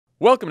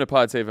Welcome to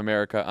Pod Save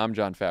America. I'm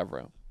Jon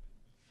Favreau.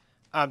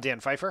 I'm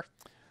Dan Pfeiffer.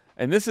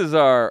 And this is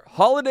our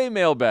holiday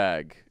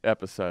mailbag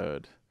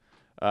episode.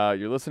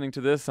 You're listening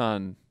to this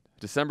on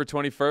December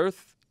 21st.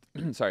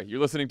 Sorry, you're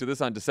listening to this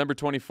on December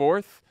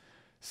 24th.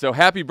 So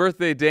happy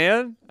birthday,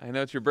 Dan. I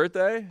know it's your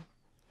birthday.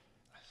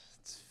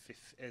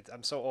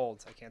 I'm so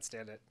old. I can't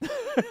stand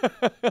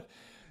it.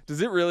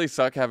 Does it really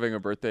suck having a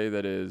birthday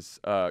that is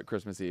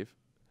Christmas Eve?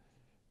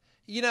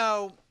 You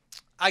know,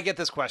 I get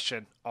this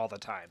question all the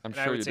time. I'm and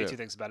sure I would you say do. two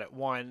things about it.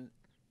 One,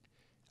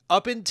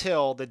 up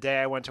until the day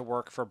I went to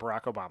work for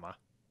Barack Obama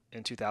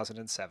in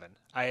 2007,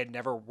 I had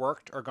never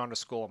worked or gone to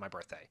school on my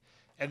birthday.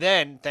 And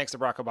then, thanks to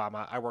Barack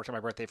Obama, I worked on my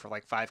birthday for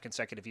like 5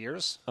 consecutive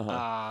years.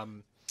 Uh-huh.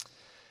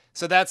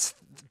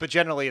 But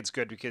generally it's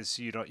good because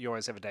you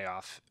always have a day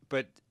off.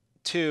 But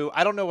two,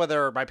 I don't know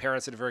whether my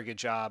parents did a very good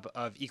job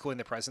of equaling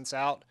the presents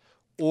out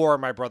or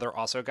my brother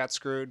also got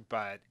screwed,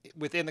 but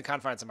within the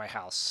confines of my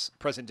house,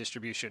 present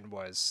distribution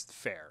was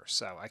fair,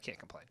 so I can't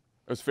complain.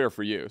 It was fair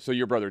for you. So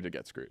your brother did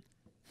get screwed.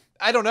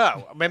 I don't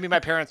know. Maybe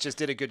my parents just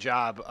did a good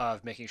job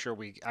of making sure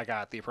I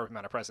got the appropriate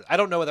amount of presents. I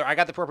don't know whether I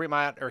got the appropriate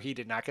amount or he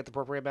did not get the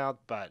appropriate amount,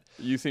 but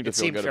You seem to it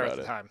feel seemed good fair about at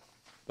the it. time.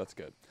 That's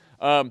good.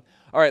 All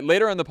right,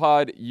 later on the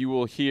pod, you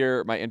will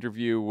hear my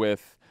interview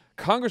with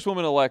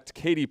Congresswoman-elect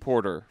Katie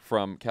Porter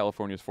from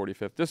California's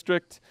 45th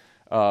District.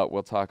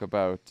 We'll talk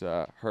about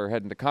her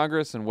heading to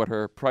Congress and what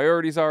her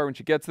priorities are when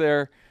she gets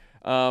there.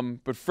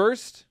 But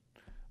first,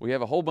 we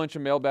have a whole bunch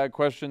of mailbag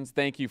questions.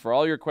 Thank you for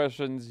all your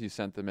questions. You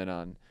sent them in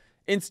on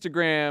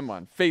Instagram,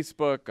 on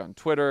Facebook, on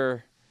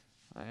Twitter,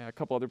 a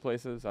couple other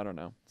places. I don't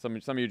know. Some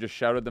of you just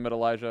shouted them at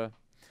Elijah.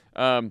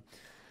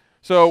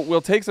 So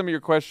we'll take some of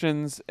your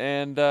questions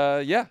and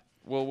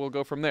we'll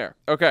go from there.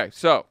 Okay,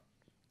 so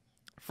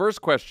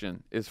first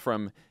question is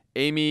from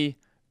Amy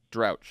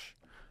Drouch.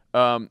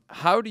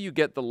 How do you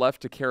get the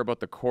left to care about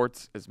the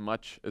courts as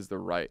much as the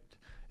right?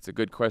 It's a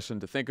good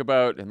question to think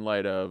about in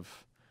light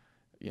of,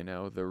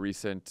 the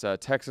recent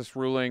Texas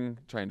ruling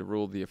trying to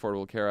rule the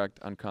Affordable Care Act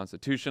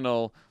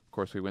unconstitutional. Of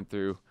course, we went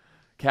through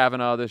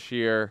Kavanaugh this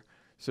year.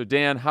 So,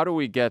 Dan, how do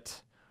we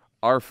get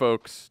our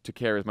folks to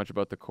care as much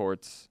about the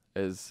courts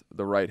as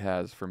the right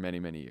has for many,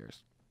 many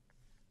years?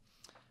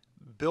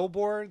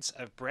 Billboards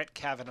of Brett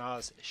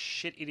Kavanaugh's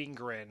shit-eating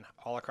grin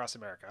all across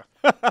America.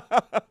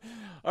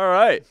 All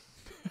right.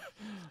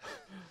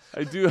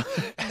 I do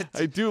like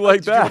Did you want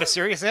a that.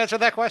 serious answer to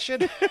that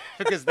question?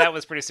 Because that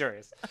was pretty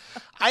serious.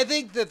 I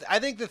think the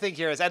thing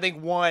here is,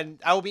 one,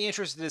 I will be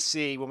interested to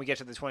see when we get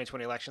to the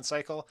 2020 election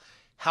cycle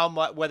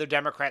whether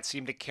Democrats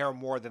seem to care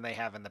more than they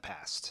have in the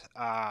past.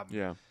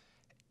 Yeah.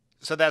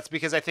 So that's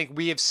because I think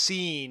we have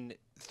seen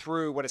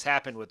through what has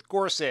happened with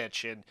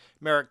Gorsuch and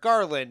Merrick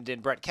Garland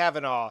and Brett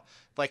Kavanaugh,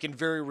 like in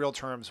very real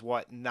terms,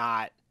 what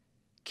not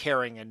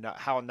caring and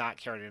how not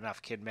caring enough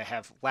can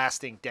have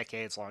lasting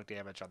decades-long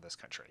damage on this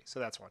country. So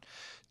that's one.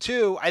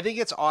 Two, I think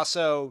it's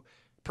also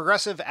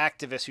progressive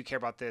activists who care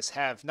about this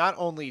have not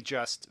only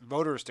just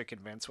voters to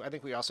convince, I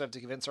think we also have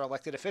to convince our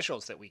elected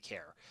officials that we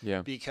care.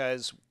 Yeah.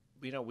 Because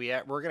we're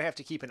going to have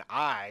to keep an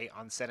eye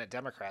on Senate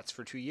Democrats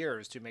for 2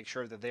 years to make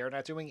sure that they are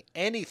not doing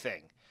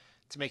anything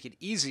to make it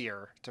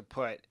easier to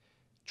put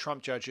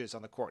Trump judges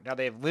on the court. Now,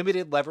 they have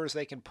limited levers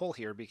they can pull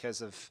here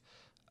because of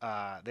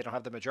they don't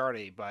have the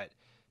majority, but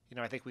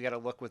I think we got to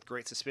look with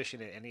great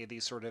suspicion at any of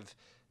these sort of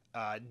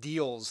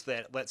deals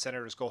that let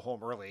senators go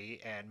home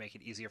early and make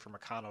it easier for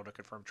McConnell to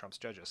confirm Trump's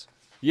judges.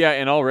 Yeah,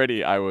 and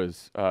already I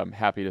was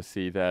happy to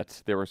see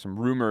that there were some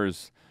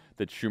rumors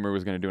that Schumer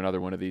was going to do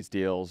another one of these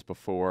deals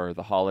before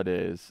the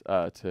holidays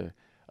to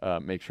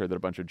make sure that a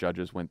bunch of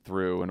judges went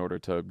through in order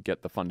to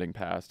get the funding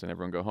passed and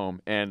everyone go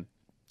home. And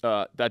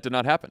that did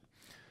not happen.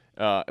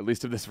 At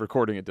least of this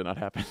recording, it did not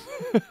happen.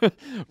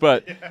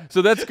 But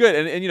so that's good.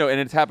 And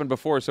it's happened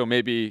before. So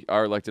maybe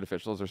our elected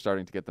officials are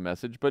starting to get the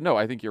message. But no,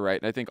 I think you're right.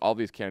 And I think all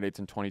these candidates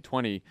in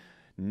 2020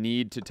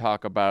 need to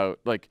talk about,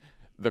 like,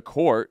 the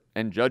court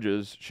and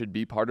judges should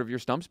be part of your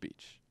stump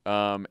speech.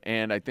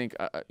 And I think,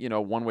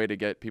 one way to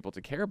get people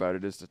to care about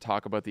it is to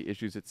talk about the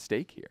issues at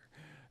stake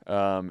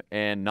here.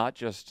 And not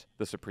just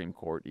the Supreme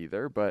Court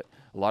either, but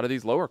a lot of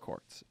these lower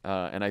courts.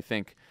 And I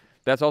think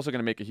that's also going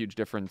to make a huge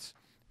difference,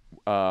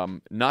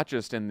 not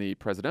just in the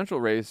presidential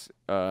race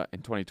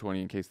in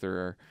 2020 in case there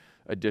are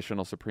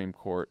additional Supreme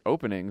Court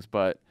openings,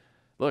 but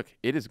look,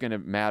 it is going to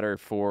matter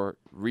for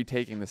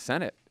retaking the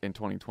Senate in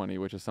 2020,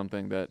 which is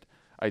something that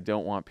I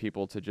don't want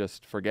people to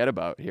just forget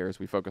about here as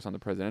we focus on the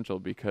presidential,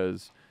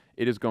 because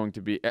it is going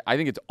to be, I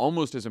think it's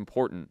almost as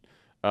important,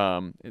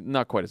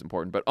 not quite as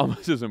important, but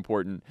almost as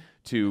important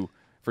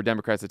for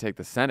Democrats to take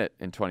the Senate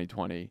in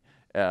 2020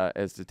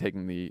 as to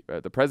taking the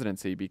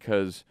presidency,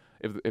 because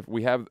if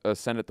we have a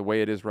Senate the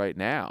way it is right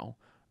now,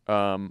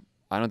 I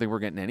don't think we're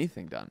getting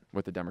anything done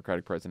with the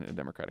Democratic president and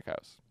Democratic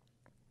House.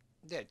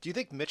 Yeah. Do you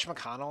think Mitch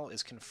McConnell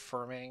is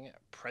confirming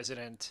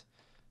President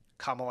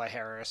Kamala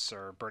Harris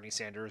or Bernie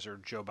Sanders or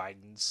Joe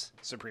Biden's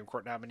Supreme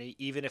Court nominee,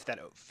 even if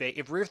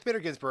Ruth Bader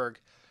Ginsburg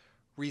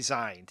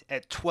resigned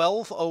at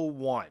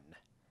 12:01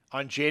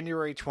 on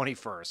January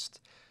 21st?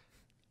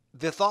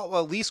 the thought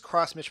will at least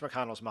cross Mitch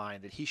McConnell's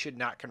mind that he should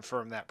not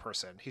confirm that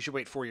person. He should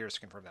wait 4 years to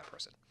confirm that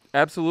person.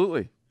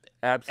 Absolutely.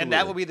 Absolutely. And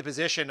that will be the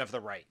position of the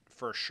right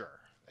for sure.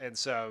 And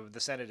so the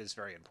Senate is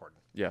very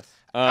important. Yes.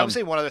 I would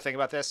say one other thing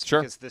about this,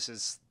 Sure. because this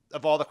is,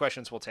 of all the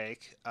questions we'll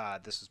take,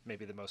 this is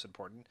maybe the most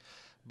important,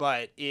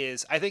 but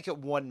is I think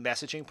one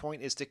messaging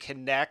point is to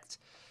connect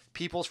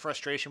people's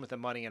frustration with the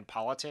money in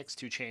politics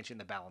to changing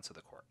the balance of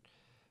the court.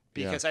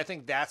 Because I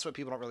think that's what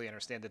people don't really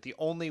understand, that the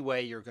only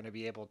way you're going to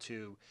be able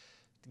to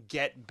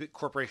get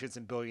corporations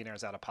and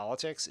billionaires out of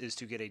politics is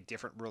to get a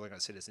different ruling on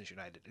Citizens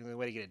United. And the only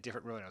way to get a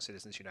different ruling on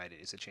Citizens United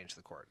is to change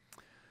the court.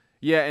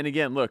 Yeah, and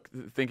again, look,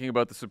 thinking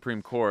about the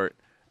Supreme Court,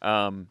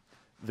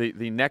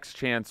 the next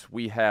chance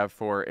we have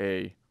for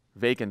a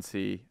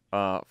vacancy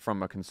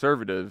from a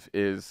conservative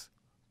is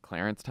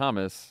Clarence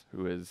Thomas,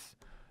 who is,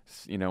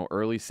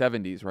 early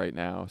 70s right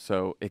now.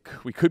 So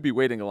we could be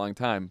waiting a long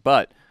time.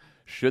 But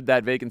should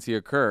that vacancy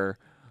occur,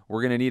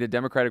 we're going to need a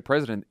Democratic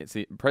president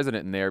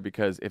in there,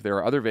 because if there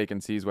are other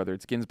vacancies, whether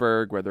it's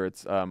Ginsburg, whether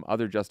it's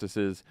other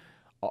justices,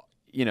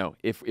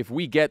 if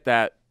we get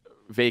that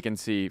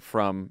vacancy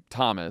from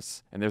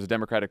Thomas and there's a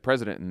Democratic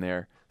president in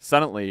there,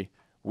 suddenly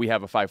we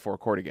have a 5-4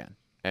 court again,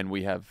 and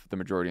we have the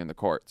majority in the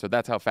court. So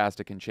that's how fast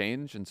it can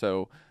change, and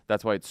so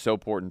that's why it's so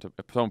important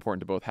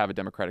to both have a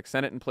Democratic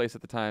Senate in place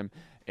at the time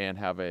and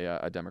have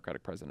a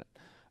Democratic president.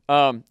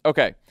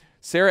 Okay,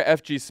 Sarah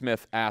F.G.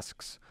 Smith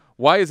asks,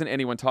 why isn't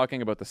anyone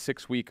talking about the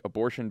 6-week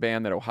abortion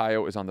ban that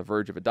Ohio is on the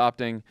verge of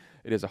adopting?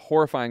 It is a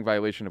horrifying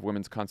violation of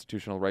women's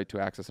constitutional right to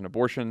access an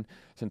abortion,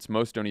 since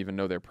most don't even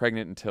know they're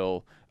pregnant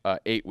until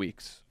 8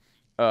 weeks.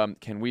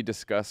 Can we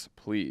discuss,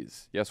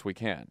 please? Yes, we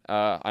can.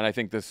 And I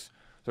think this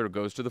sort of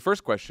goes to the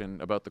first question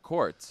about the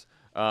courts.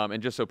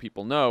 And just so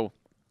people know,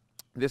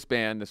 this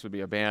would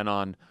be a ban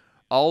on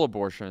all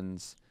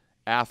abortions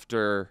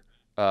after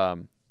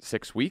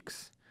 6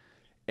 weeks,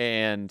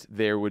 and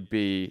there would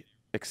be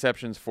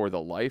exceptions for the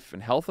life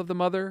and health of the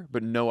mother,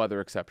 but no other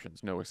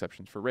exceptions. No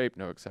exceptions for rape,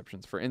 no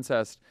exceptions for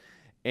incest.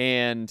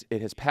 And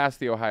it has passed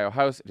the Ohio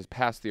House. It has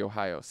passed the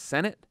Ohio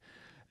Senate.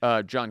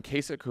 John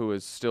Kasich, who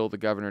is still the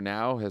governor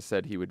now, has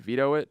said he would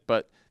veto it,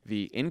 but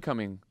the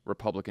incoming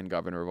Republican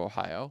governor of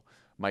Ohio,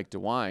 Mike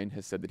DeWine,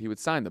 has said that he would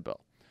sign the bill.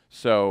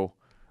 So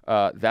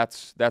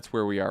that's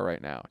where we are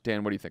right now.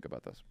 Dan, what do you think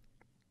about this?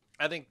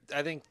 I think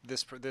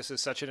this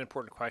is such an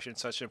important question,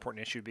 such an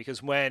important issue,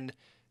 because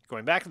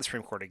going back to the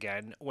Supreme Court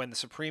again, when the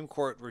Supreme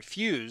Court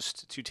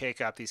refused to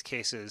take up these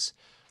cases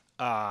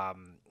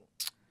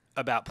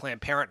about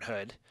Planned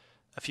Parenthood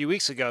a few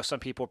weeks ago,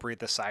 some people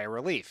breathed a sigh of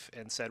relief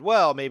and said,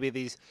 well, maybe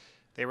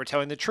they were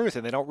telling the truth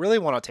and they don't really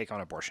want to take on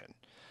abortion.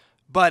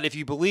 But if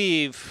you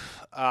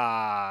believe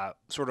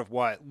sort of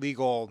what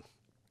the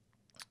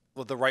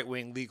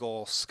right-wing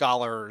legal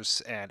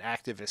scholars and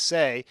activists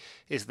say,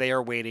 is they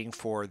are waiting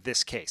for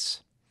this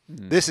case.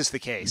 Mm-hmm. This is the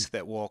case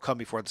that will come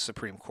before the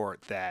Supreme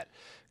Court that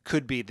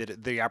could be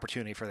the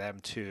opportunity for them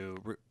to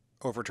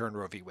overturn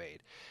Roe v. Wade.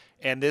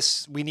 And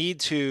we need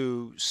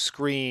to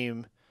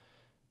scream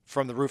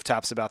from the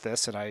rooftops about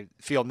this, and I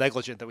feel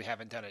negligent that we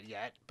haven't done it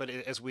yet. But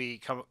as we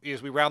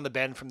round the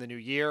bend from the new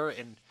year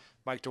and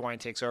Mike DeWine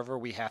takes over,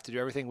 we have to do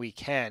everything we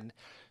can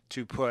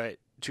to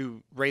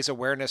raise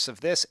awareness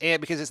of this. And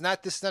because this is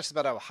not just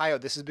about Ohio,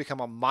 this has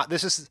become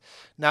this is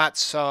not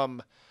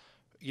some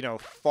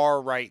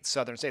far right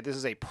southern state. This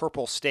is a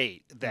purple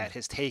state that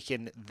has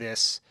taken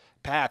this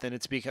path, and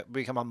it's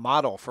become a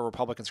model for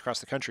Republicans across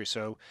the country.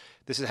 So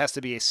this has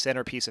to be a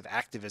centerpiece of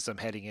activism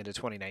heading into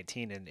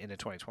 2019 and into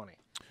 2020.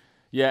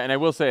 Yeah, and I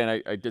will say,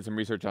 and I did some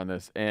research on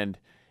this, and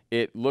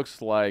it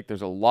looks like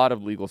there's a lot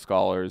of legal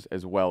scholars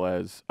as well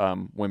as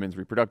women's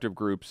reproductive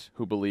groups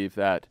who believe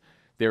that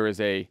there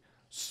is a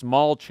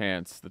small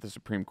chance that the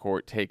Supreme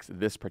Court takes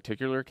this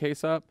particular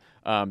case up.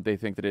 They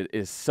think that it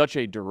is such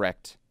a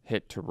direct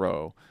hit to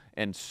Roe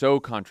and so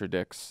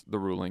contradicts the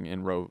ruling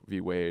in Roe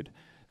v. Wade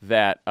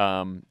that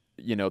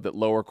that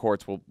lower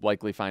courts will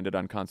likely find it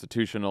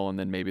unconstitutional, and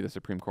then maybe the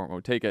Supreme Court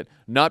won't take it.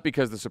 Not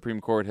because the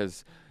Supreme Court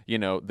has,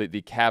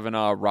 the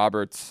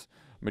Kavanaugh-Roberts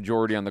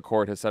majority on the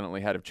court has suddenly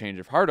had a change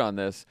of heart on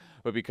this,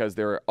 but because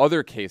there are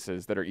other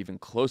cases that are even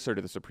closer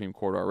to the Supreme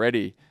Court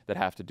already that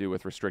have to do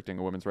with restricting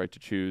a woman's right to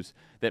choose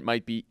that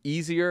might be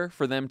easier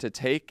for them to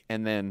take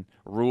and then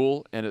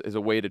rule and as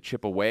a way to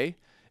chip away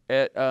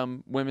at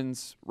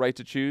women's right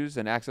to choose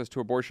and access to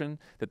abortion,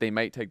 that they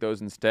might take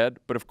those instead.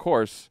 But of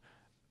course,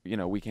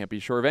 we can't be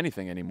sure of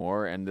anything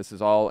anymore, and this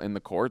is all in the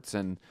courts.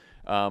 And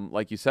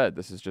like you said,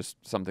 this is just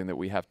something that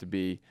we have to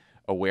be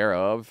aware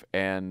of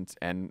and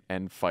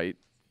fight.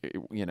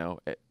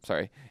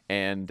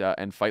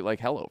 And fight like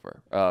hell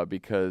over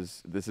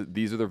because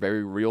these are the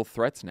very real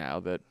threats now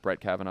that Brett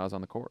Kavanaugh is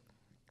on the court.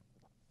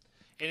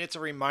 And it's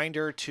a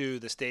reminder to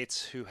the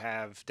states who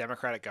have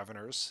Democratic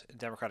governors,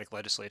 Democratic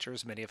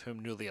legislatures, many of whom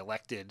newly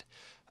elected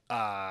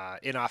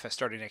in office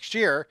starting next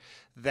year,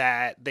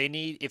 that they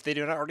need, if they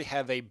do not already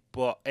have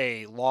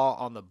a law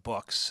on the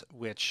books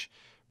which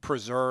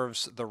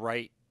preserves the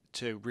right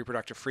to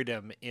reproductive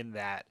freedom in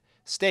that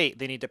state,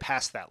 they need to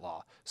pass that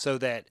law so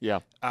that you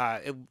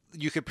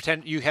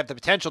have the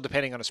potential,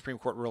 depending on a Supreme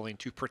Court ruling,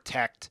 to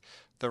protect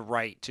the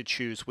right to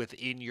choose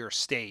within your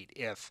state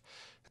if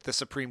the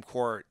Supreme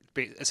Court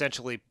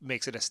essentially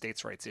makes it a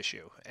states' rights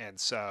issue. And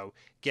so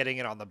getting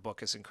it on the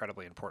book is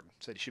incredibly important.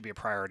 So it should be a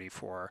priority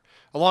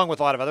along with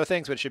a lot of other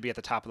things, but it should be at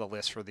the top of the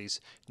list for these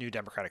new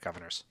Democratic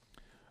governors.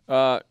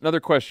 Another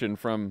question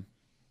from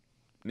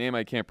name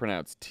I can't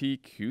pronounce. T.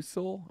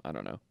 Kusel? I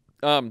don't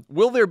know.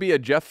 Will there be a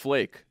Jeff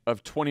Flake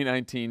of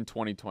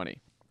 2019-2020?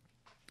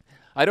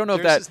 I don't know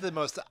if this is the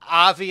most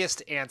obvious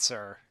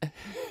answer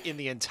in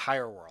the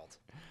entire world.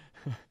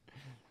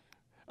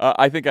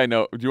 I think I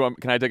know.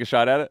 Can I take a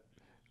shot at it?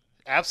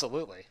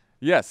 Absolutely.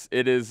 Yes,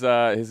 it is.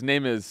 His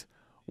name is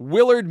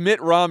Willard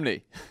Mitt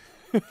Romney.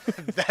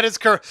 That is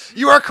correct.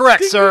 You are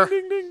correct, ding, sir.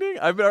 Ding, ding, ding, ding.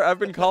 I've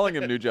been calling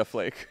him New Jeff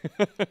Flake.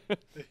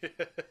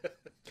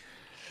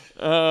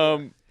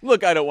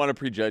 Look, I don't want to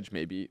prejudge.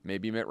 Maybe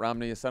Mitt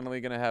Romney is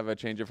suddenly going to have a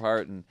change of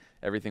heart, and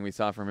everything we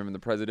saw from him in the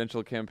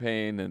presidential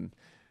campaign, and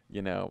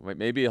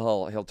maybe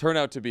he'll turn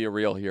out to be a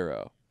real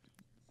hero.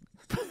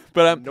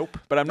 But I'm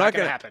not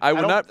going to happen.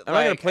 I'm not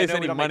going to place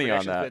any money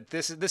on that. But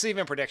this isn't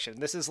even prediction.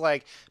 This is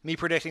like me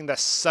predicting the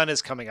sun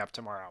is coming up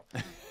tomorrow.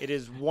 It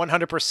is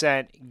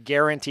 100%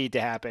 guaranteed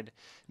to happen.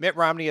 Mitt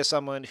Romney is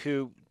someone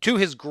who, to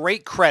his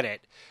great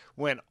credit,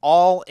 went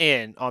all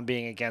in on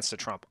being against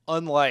Trump.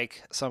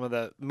 Unlike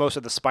most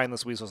of the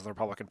spineless weasels of the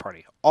Republican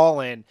Party, all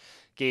in,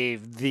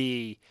 gave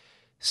the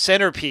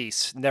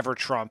centerpiece "Never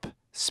Trump"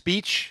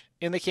 speech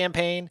in the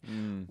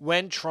campaign.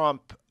 When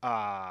Trump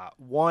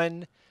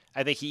won,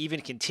 I think he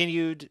even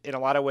continued in a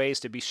lot of ways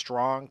to be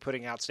strong,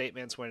 putting out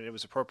statements when it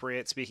was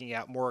appropriate, speaking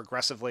out more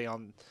aggressively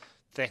on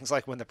things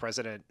like when the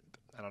president,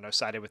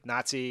 sided with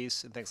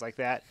Nazis and things like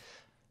that.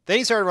 Then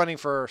he started running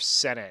for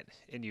Senate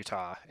in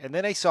Utah, and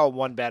then I saw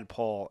one bad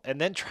poll, and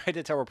then tried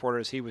to tell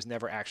reporters he was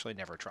never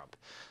Trump.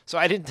 So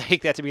I didn't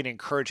take that to be an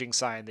encouraging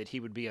sign that he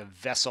would be a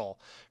vessel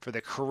for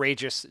the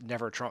courageous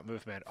Never Trump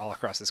movement all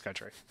across this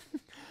country.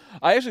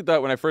 I actually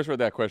thought when I first read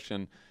that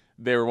question,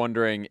 they were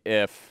wondering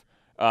if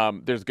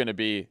there's going to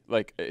be,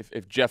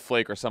 if Jeff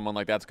Flake or someone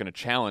like that's going to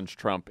challenge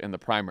Trump in the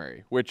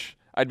primary, which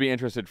I'd be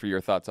interested for your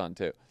thoughts on,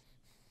 too.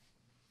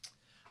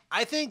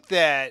 I think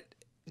that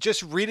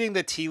just reading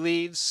the tea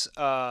leaves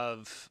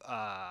of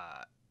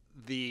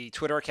the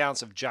Twitter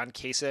accounts of John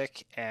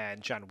Kasich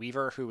and John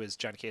Weaver, who is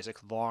John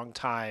Kasich's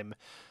longtime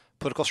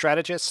political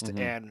strategist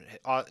and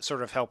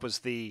sort of was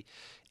the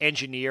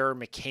engineer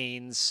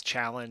McCain's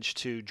challenge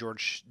to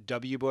George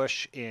W.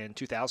 Bush in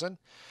 2000.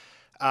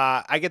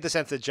 I get the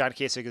sense that John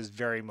Kasich is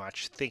very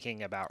much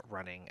thinking about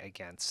running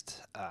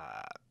against.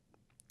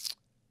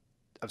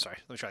 I'm sorry,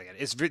 let me try again.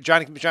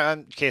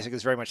 John Kasich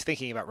is very much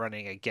thinking about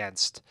running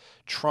against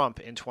Trump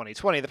in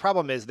 2020. The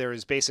problem is there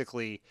is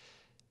basically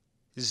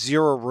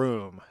zero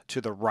room to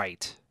the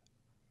right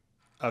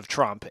of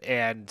Trump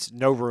and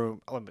no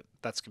room.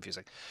 That's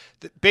confusing.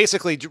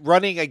 Basically,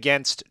 running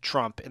against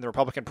Trump in the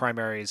Republican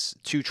primaries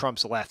to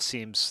Trump's left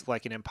seems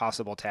like an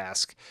impossible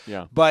task.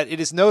 Yeah. But it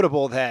is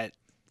notable that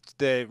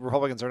the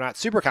Republicans are not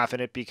super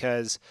confident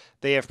because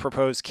they have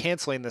proposed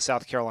canceling the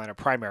South Carolina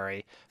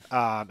primary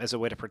as a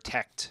way to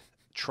protect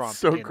Trump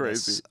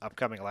this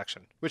upcoming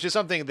election, which is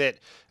something that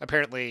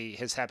apparently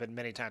has happened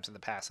many times in the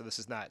past. So this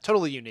is not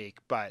totally unique,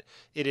 but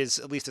it is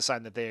at least a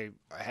sign that they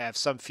have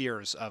some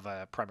fears of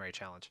a primary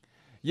challenge.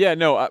 Yeah,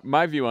 no,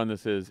 my view on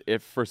this is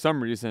if for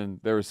some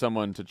reason there was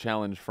someone to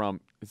challenge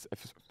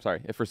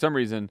if for some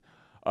reason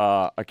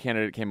a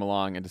candidate came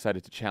along and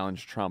decided to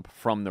challenge Trump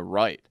from the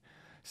right,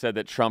 said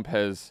that Trump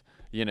has,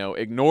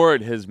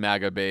 ignored his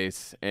MAGA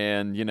base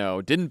and,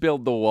 didn't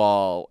build the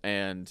wall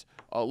and,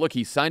 oh, look,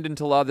 he signed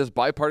into law this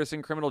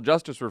bipartisan criminal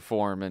justice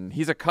reform and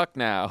he's a cuck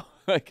now.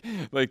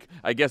 like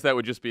I guess that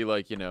would just be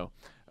like,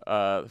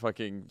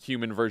 fucking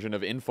human version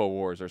of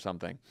InfoWars or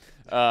something.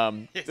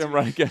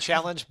 Right,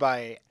 challenged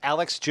by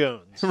Alex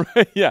Jones.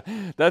 Right, yeah.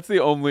 That's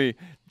the only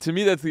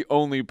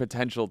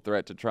potential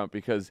threat to Trump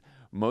because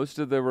most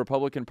of the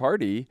Republican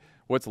Party,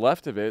 what's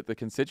left of it, the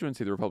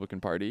constituency of the Republican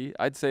Party,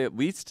 I'd say at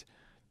least,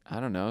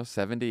 70,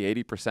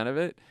 80% of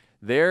it,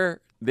 they're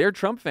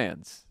Trump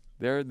fans.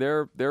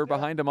 They're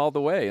behind him all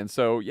the way. And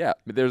so, yeah,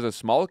 there's a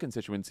small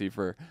constituency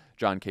for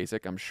John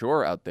Kasich, I'm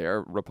sure, out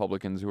there,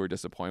 Republicans who are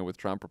disappointed with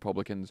Trump,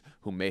 Republicans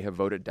who may have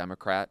voted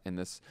Democrat in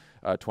this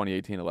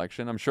 2018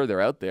 election. I'm sure they're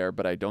out there,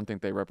 but I don't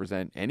think they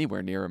represent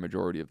anywhere near a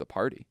majority of the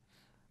party.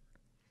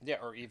 Yeah,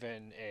 or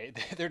even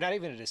they're not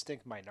even a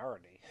distinct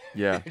minority.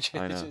 Yeah,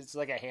 I know. It's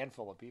like a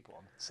handful of people,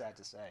 I'm sad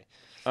to say.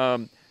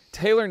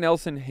 Taylor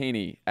Nelson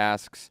Haney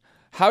asks,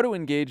 how to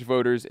engage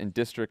voters in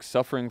districts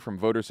suffering from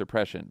voter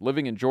suppression?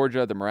 Living in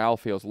Georgia, the morale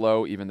feels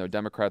low, even though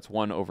Democrats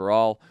won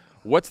overall.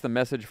 What's the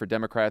message for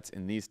Democrats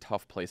in these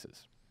tough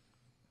places?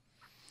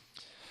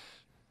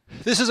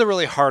 This is a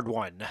really hard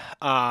one.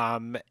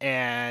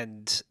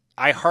 And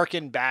I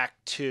hearken back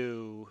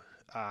to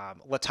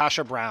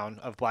LaTasha Brown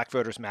of Black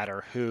Voters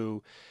Matter,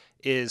 who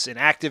is an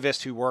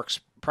activist who works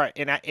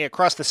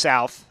across the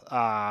South,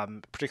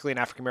 particularly in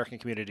African American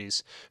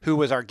communities, who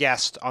was our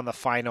guest on the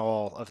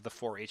final of the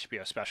 4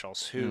 HBO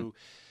specials, who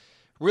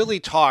really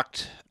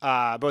talked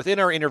both in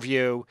our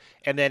interview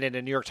and then in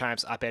a New York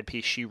Times op-ed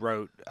piece she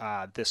wrote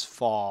this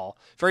fall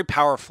very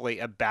powerfully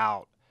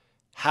about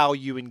how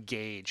you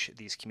engage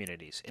these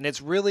communities. And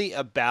it's really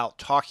about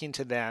talking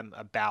to them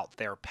about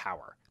their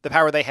power, the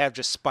power they have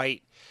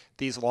despite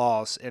these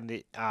laws, and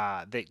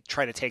they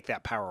try to take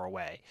that power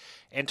away.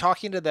 And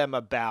talking to them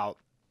about,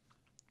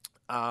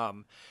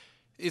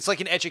 it's like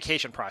an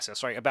education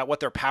process, right? About what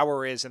their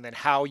power is and then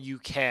how you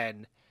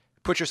can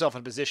put yourself in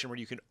a position where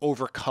you can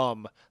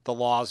overcome the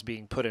laws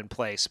being put in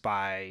place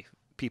by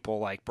people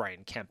like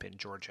Brian Kemp in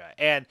Georgia.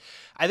 And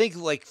I think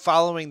like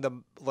following the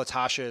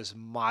Latasha's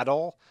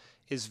model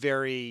is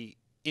very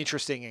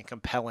interesting and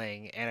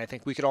compelling, and I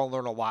think we could all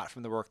learn a lot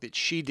from the work that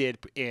she did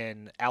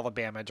in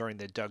Alabama during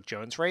the Doug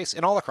Jones race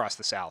and all across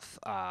the South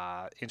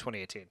in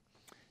 2018.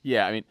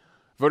 Yeah, I mean,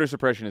 voter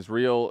suppression is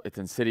real. It's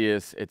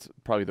insidious. It's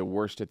probably the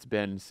worst it's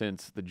been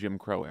since the Jim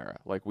Crow era.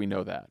 Like, we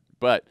know that.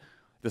 But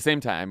at the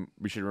same time,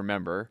 we should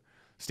remember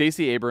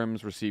Stacey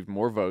Abrams received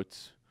more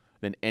votes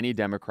than any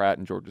Democrat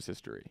in Georgia's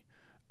history.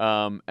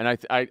 And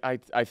I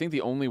think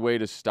the only way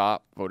to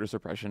stop voter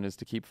suppression is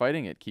to keep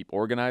fighting it, keep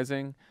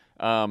organizing.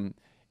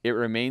 It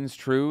remains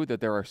true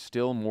that there are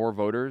still more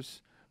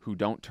voters who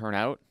don't turn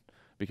out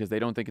because they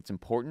don't think it's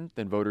important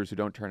than voters who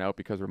don't turn out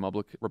because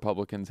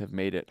Republicans have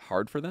made it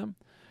hard for them,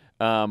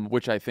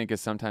 which I think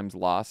is sometimes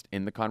lost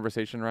in the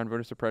conversation around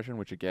voter suppression,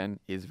 which, again,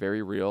 is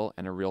very real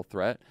and a real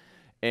threat.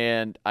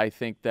 And I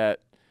think that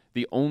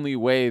the only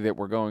way that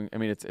we're going, I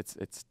mean,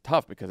 it's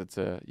tough because it's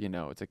a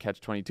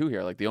catch-22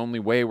 here. Like, the only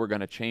way we're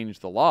going to change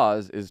the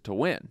laws is to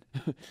win.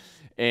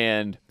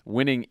 And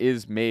winning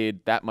is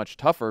made that much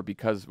tougher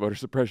because voter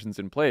suppression's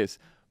in place,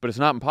 but it's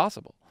not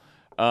impossible.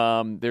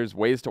 There's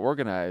ways to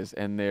organize,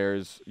 and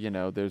there's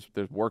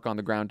work on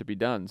the ground to be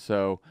done.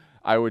 So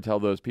I would tell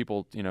those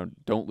people,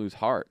 don't lose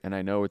heart. And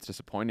I know it's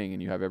disappointing,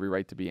 and you have every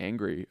right to be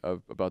angry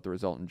about the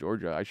result in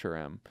Georgia. I sure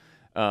am.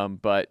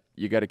 But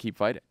you got to keep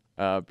fighting.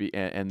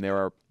 And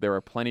there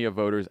are plenty of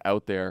voters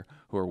out there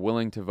who are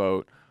willing to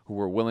vote, who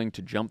are willing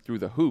to jump through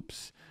the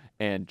hoops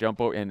and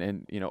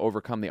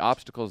overcome the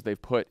obstacles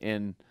they've put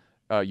in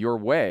your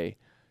way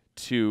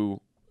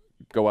to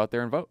go out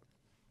there and vote.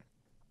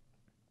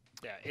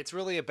 Yeah, it's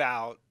really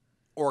about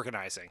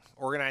organizing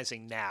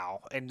now,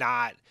 and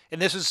not.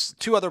 And this is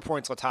two other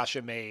points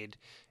Latasha made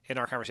in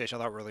our conversation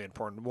I thought were really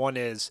important. One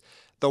is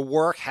the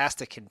work has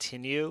to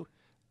continue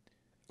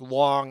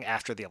long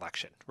after the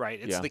election, right?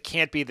 It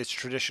can't be this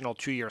traditional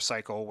 2-year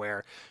cycle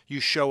where you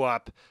show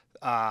up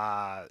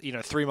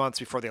 3 months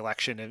before the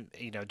election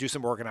and do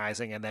some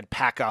organizing and then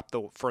pack up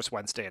the first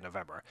Wednesday in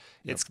November.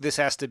 Yep. This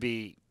has to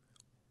be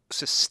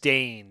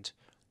sustained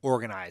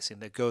organizing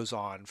that goes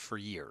on for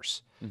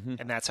years,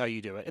 and that's how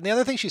you do it. And the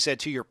other thing she said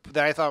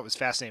that I thought was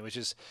fascinating, which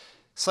is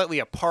slightly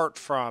apart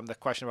from the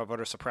question about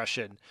voter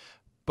suppression,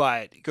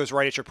 but it goes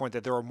right at your point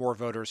that there are more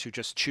voters who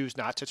just choose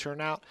not to turn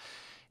out.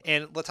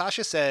 And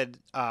Latasha said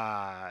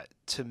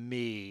to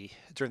me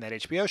during that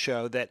HBO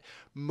show that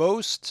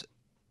most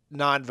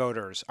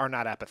non-voters are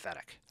not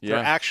apathetic. Yeah.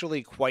 They're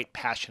actually quite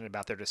passionate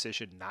about their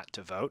decision not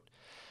to vote.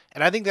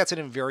 And I think that's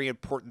a very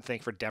important thing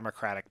for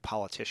Democratic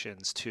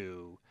politicians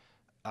to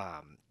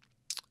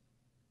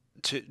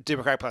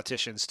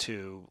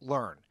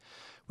learn,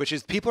 which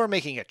is people are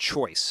making a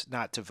choice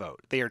not to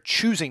vote. They are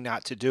choosing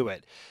not to do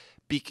it.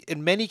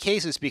 In many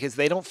cases, because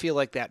they don't feel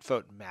like that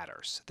vote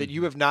matters, that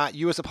you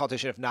as a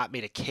politician have not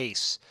made a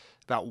case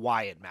about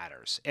why it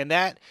matters. And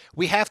that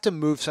we have to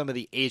move some of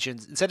the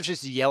agents, instead of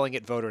just yelling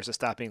at voters to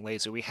stop being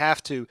lazy, we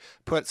have to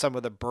put some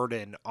of the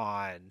burden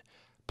on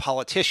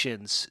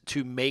politicians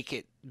to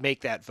make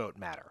that vote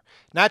matter.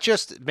 Not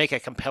just make a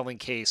compelling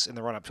case in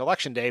the run-up to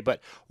Election Day, but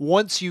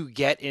once you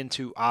get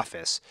into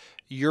office,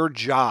 your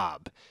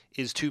job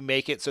is to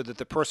make it so that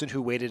the person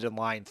who waited in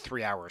line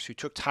 3 hours, who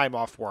took time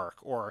off work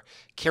or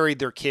carried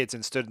their kids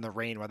and stood in the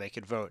rain while they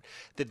could vote,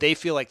 that they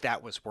feel like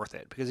that was worth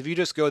it. Because if you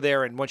just go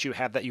there and once you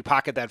have that, you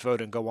pocket that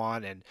vote and go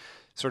on and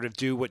sort of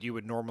do what you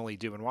would normally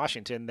do in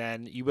Washington,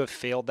 then you have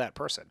failed that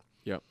person.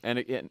 Yeah. And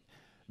again,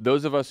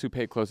 those of us who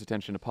pay close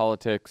attention to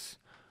politics,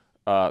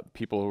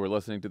 people who are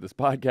listening to this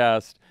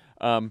podcast,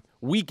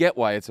 we get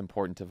why it's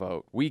important to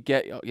vote. We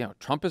get,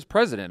 Trump is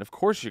president. Of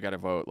course you got to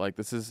vote. Like,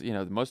 this is,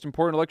 the most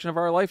important election of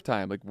our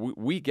lifetime. Like,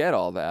 we get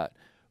all that.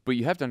 But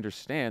you have to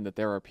understand that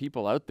there are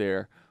people out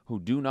there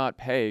who do not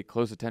pay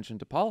close attention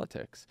to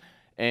politics.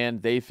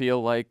 And they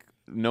feel like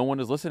no one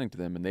is listening to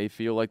them. And they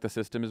feel like the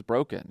system is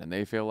broken. And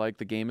they feel like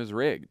the game is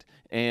rigged.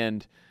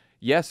 And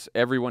yes,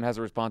 everyone has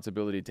a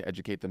responsibility to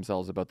educate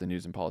themselves about the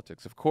news and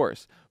politics, of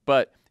course.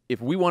 But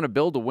if we want to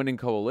build a winning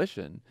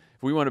coalition,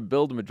 if we want to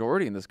build a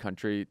majority in this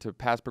country to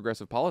pass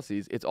progressive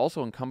policies, it's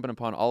also incumbent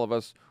upon all of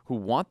us who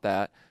want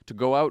that to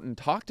go out and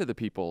talk to the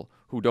people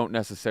who don't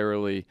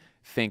necessarily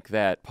think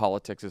that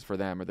politics is for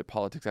them or that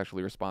politics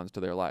actually responds to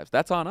their lives.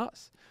 That's on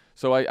us.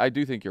 So I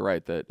do think you're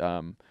right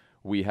that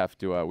we have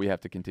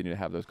to continue to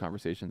have those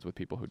conversations with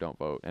people who don't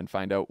vote and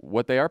find out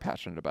what they are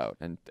passionate about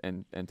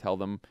and tell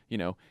them,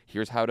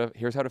 here's how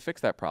to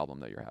fix that problem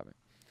that you're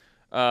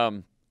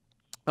having.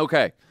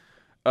 Okay.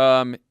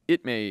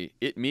 It me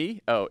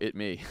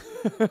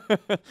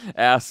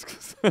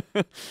asks,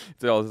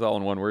 it's all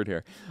in one word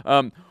here.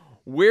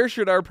 Where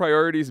should our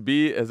priorities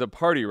be as a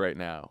party right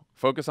now?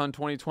 Focus on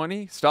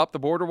 2020, stop the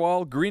border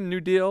wall, Green New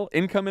Deal,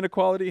 income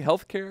inequality,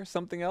 healthcare,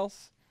 something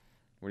else?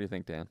 What do you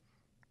think, Dan?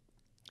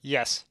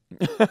 Yes.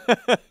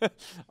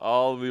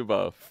 All of the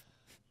above.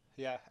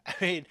 Yeah. I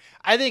mean,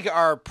 I think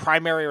our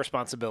primary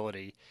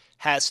responsibility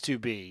has to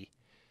be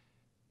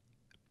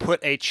put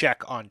a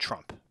check on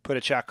Trump. Put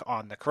a check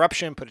on the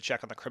corruption, put a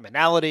check on the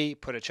criminality,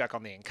 put a check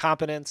on the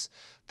incompetence.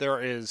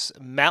 There is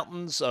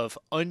mountains of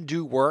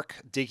undue work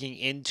digging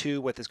into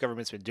what this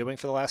government's been doing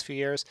for the last few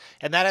years,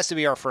 and that has to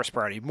be our first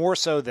priority, more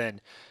so than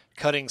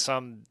cutting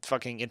some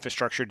fucking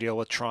infrastructure deal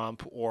with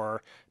Trump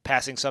or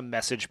passing some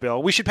message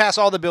bill. We should pass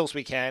all the bills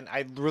we can.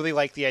 I really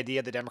like the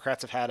idea the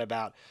Democrats have had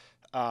about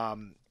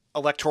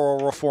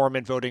electoral reform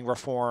and voting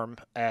reform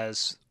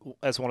as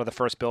one of the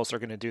first bills they're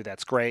going to do.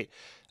 That's great.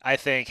 I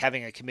think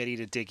having a committee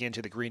to dig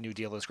into the Green New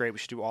Deal is great. We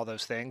should do all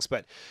those things.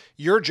 But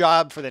your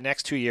job for the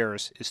next 2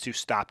 years is to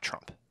stop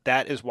Trump.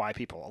 That is why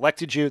people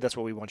elected you. That's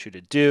what we want you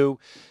to do.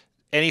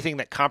 Anything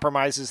that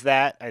compromises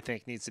that, I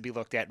think, needs to be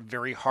looked at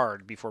very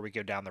hard before we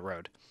go down the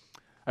road.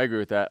 I agree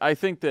with that. I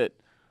think that,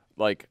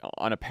 like,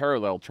 on a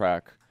parallel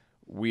track,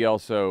 we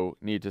also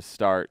need to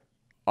start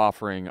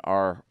offering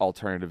our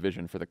alternative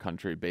vision for the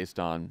country based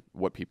on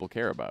what people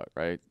care about,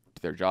 right?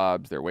 Their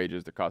jobs, their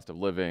wages, their cost of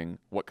living,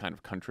 what kind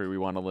of country we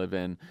want to live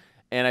in.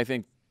 And I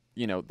think,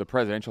 the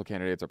presidential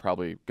candidates are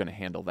probably going to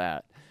handle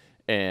that.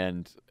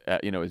 And,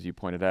 as you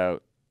pointed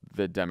out,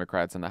 the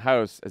Democrats in the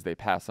House, as they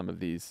pass some of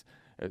these,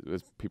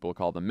 as people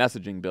call them,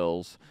 messaging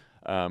bills,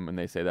 and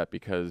they say that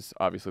because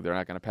obviously they're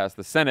not going to pass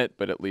the Senate,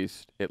 but at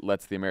least it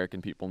lets the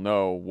American people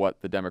know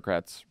what the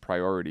Democrats'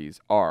 priorities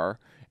are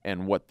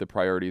and what the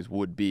priorities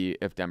would be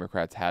if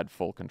Democrats had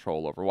full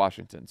control over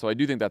Washington. So I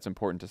do think that's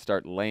important to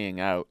start laying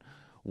out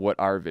what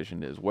our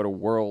vision is, what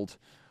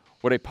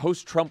a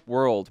post-Trump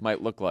world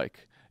might look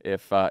like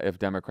if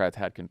Democrats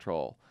had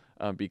control.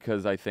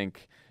 Because I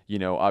think,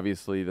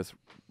 obviously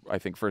I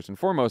think first and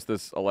foremost,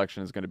 this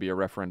election is going to be a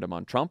referendum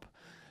on Trump.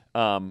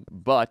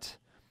 But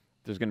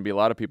there's going to be a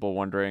lot of people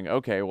wondering,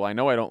 okay, well, I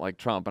know I don't like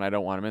Trump and I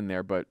don't want him in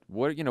there, but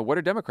what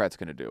are Democrats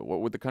going to do?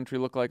 What would the country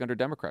look like under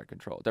Democratic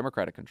control?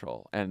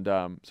 And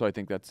so I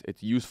think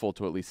it's useful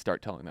to at least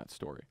start telling that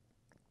story.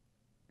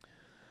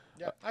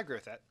 Yeah, I agree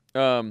with that.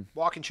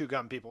 Walk and chew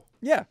gum, people.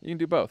 Yeah, you can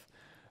do both.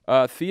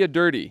 Thea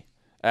Dirty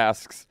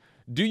asks,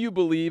 do you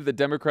believe that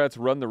Democrats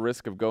run the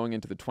risk of going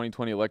into the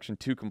 2020 election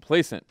too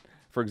complacent?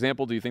 For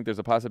example, do you think there's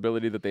a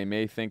possibility that they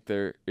may think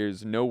there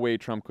is no way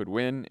Trump could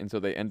win, and so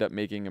they end up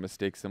making a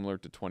mistake similar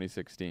to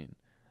 2016?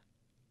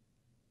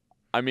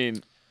 I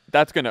mean,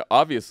 that's going to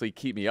obviously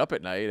keep me up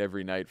at night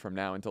every night from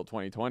now until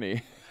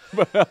 2020.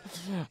 But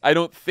I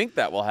don't think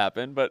that will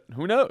happen, but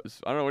who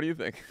knows? I don't know. What do you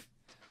think?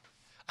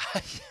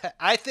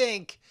 I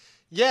think,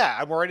 yeah,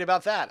 I'm worried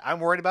about that. I'm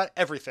worried about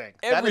everything.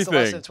 That is the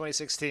lesson of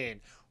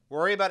 2016.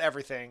 Worry about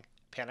everything,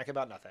 panic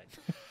about nothing.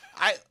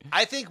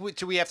 I think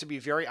we have to be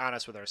very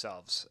honest with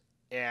ourselves.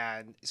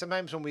 And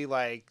sometimes when we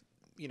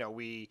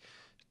we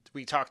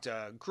talk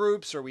to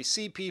groups or we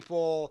see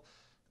people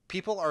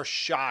are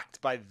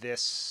shocked by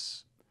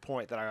this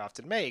point that I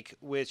often make,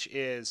 which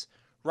is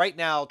right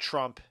now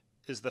Trump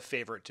is the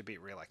favorite to be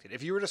reelected.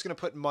 If you were just going to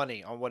put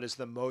money on what is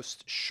the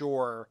most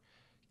sure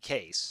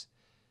case,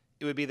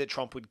 it would be that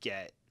Trump would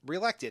get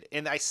reelected.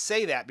 And I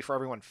say that before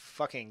everyone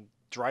fucking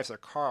drives their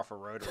car off a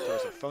road or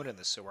throws their phone in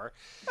the sewer,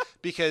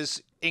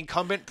 because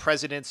incumbent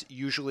presidents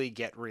usually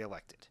get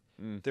reelected.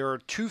 There are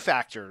two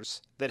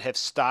factors that have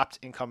stopped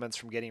incumbents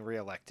from getting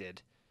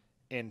reelected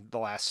in the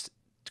last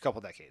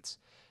couple decades.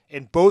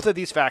 And both of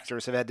these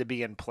factors have had to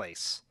be in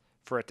place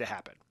for it to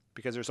happen,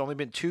 because there's only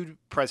been two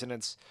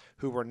presidents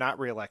who were not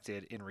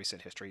reelected in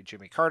recent history,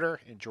 Jimmy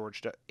Carter and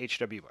George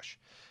H.W. Bush.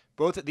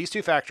 Both of these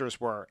two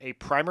factors were a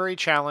primary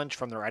challenge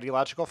from their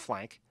ideological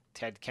flank,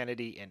 Ted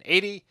Kennedy in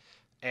 80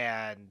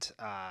 and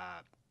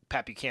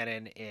Pat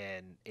Buchanan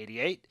in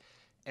 88,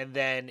 and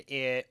then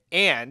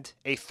and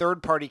a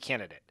third-party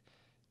candidate,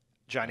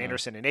 John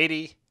Anderson in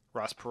 80,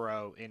 Ross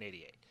Perot in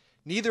 88.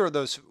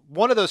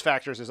 One of those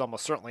factors is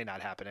almost certainly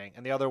not happening,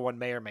 and the other one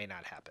may or may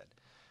not happen.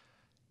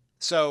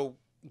 So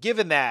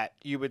given that,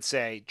 you would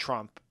say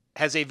Trump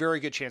has a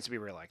very good chance to be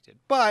reelected,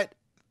 but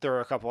there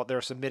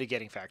are some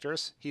mitigating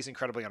factors. He's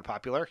incredibly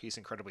unpopular. He's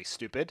incredibly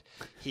stupid.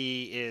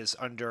 He is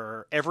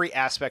under every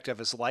aspect of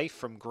his life,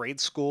 from grade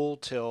school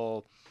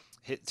till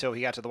he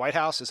got to the White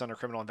House, is under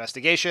criminal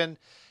investigation.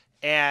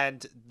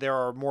 And there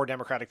are more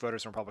Democratic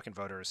voters than Republican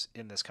voters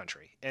in this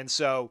country. And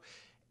so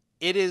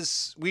anyone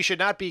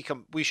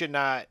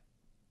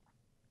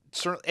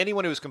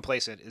who is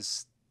complacent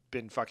has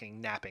been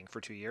fucking napping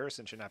for 2 years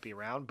and should not be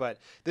around. But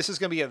this is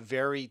going to be a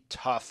very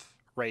tough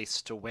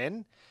race to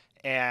win.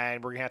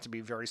 And we're going to have to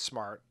be very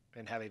smart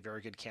and have a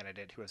very good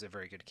candidate who has a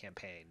very good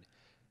campaign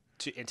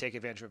and take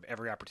advantage of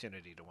every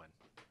opportunity to win.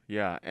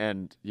 Yeah,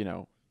 and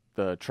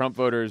the Trump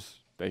voters,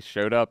 they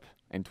showed up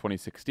in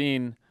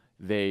 2016.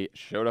 They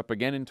showed up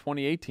again in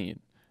 2018.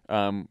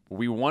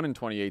 We won in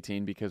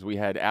 2018 because we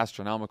had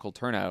astronomical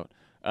turnout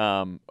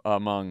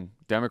among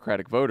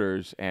Democratic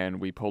voters, and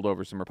we pulled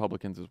over some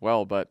Republicans as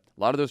well. But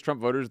a lot of those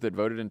Trump voters that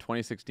voted in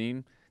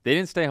 2016, they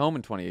didn't stay home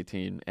in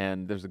 2018,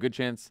 and there's a good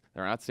chance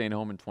they're not staying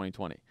home in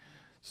 2020.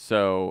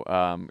 So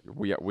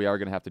we are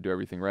going to have to do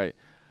everything right.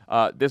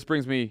 This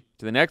brings me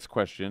to the next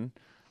question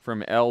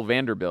from L.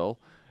 Vanderbilt.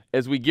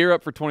 As we gear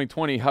up for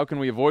 2020, how can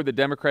we avoid the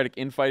Democratic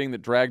infighting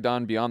that dragged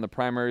on beyond the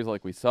primaries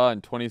like we saw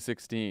in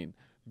 2016?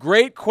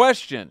 Great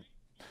question.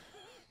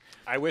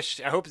 I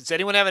hope, does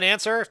anyone have an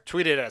answer?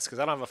 Tweet at us, because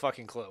I don't have a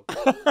fucking clue.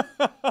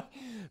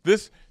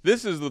 This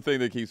is the thing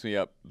that keeps me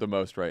up the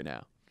most right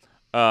now.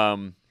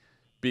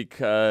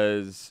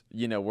 Because,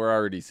 we're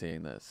already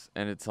seeing this.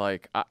 And it's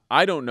like,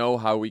 I don't know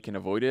how we can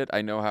avoid it.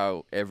 I know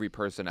how every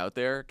person out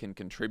there can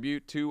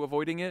contribute to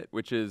avoiding it,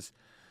 which is,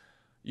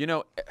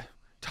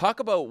 talk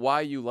about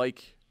why you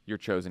like your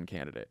chosen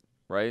candidate,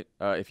 right?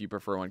 If you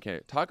prefer one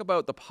candidate. Talk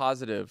about the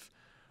positive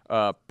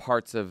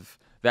parts of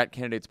that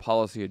candidate's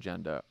policy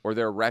agenda or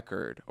their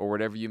record or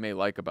whatever you may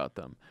like about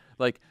them.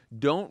 Like,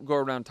 don't go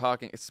around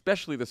talking,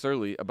 especially this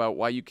early, about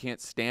why you can't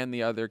stand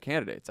the other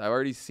candidates. I've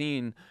already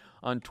seen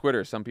on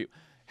Twitter some people,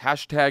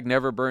 hashtag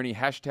never Bernie,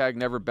 hashtag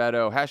never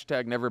Beto,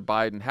 hashtag never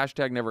Biden,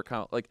 hashtag never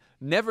Kamala. Like,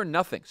 never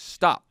nothing.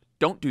 Stop.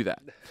 Don't do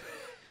that.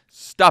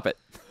 Stop it.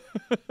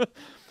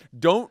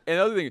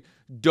 Another thing,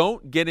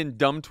 don't get in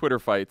dumb Twitter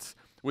fights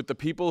with the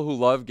people who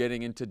love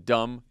getting into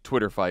dumb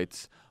Twitter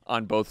fights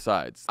on both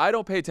sides. I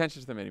don't pay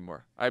attention to them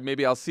anymore.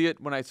 Maybe I'll see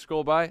it when I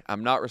scroll by.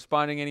 I'm not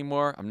responding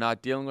anymore. I'm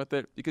not dealing with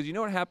it. Because you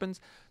know what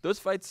happens? Those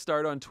fights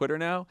start on Twitter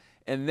now,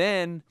 and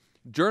then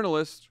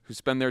journalists who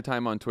spend their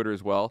time on Twitter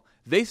as well,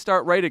 they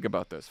start writing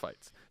about those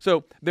fights.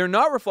 So they're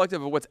not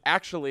reflective of what's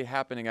actually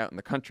happening out in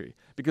the country.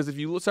 Because if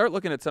you start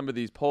looking at some of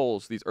these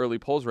polls, these early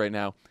polls right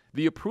now,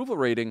 the approval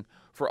rating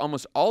for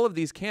almost all of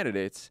these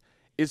candidates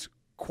is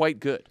quite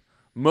good.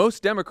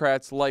 Most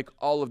Democrats like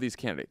all of these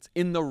candidates.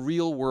 In the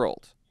real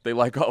world, they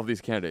like all of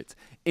these candidates.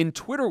 In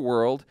Twitter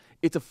world,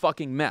 it's a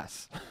fucking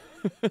mess.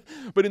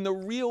 But in the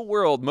real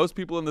world, most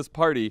people in this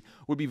party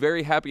would be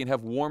very happy and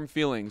have warm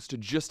feelings to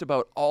just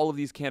about all of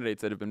these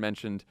candidates that have been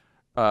mentioned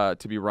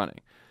to be running.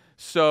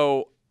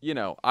 So,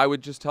 I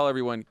would just tell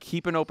everyone,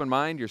 keep an open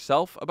mind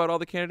yourself about all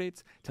the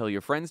candidates. Tell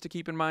your friends to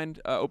keep in mind,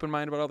 open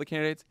mind about all the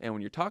candidates. And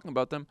when you're talking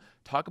about them,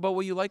 talk about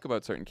what you like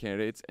about certain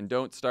candidates and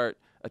don't start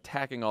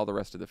attacking all the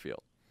rest of the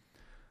field.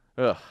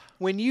 Ugh.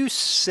 When you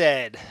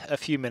said a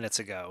few minutes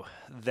ago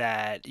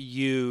that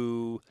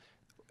you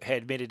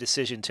had made a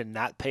decision to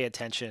not pay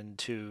attention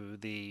to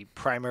the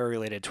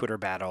primary-related Twitter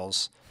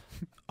battles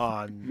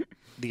on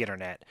the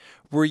internet,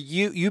 were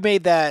you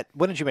made that?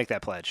 When did you make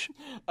that pledge?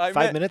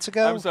 5 minutes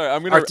ago? I'm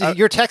sorry.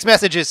 Your text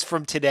messages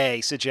from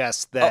today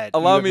suggest that.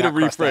 Allow me to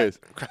rephrase.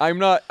 I'm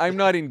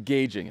not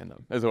engaging in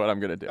them. Is what I'm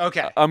gonna do.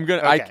 Okay.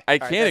 I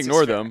can't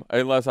ignore them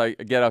unless I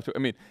get off to. I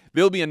mean,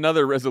 there'll be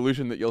another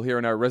resolution that you'll hear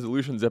in our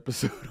resolutions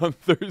episode on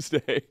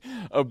Thursday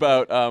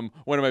about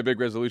one of my big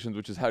resolutions,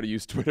 which is how to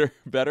use Twitter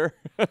better.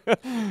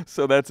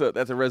 So that's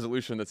a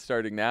resolution that's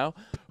starting now.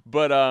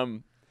 But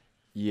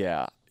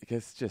yeah.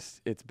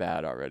 It's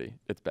bad already.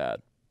 It's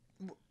bad.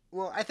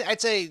 Well,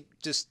 I'd say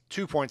just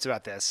 2 points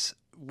about this.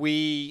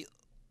 We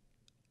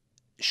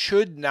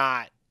should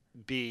not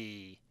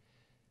be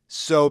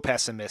so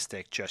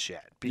pessimistic just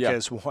yet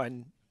because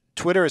one,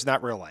 Twitter is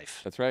not real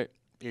life. That's right.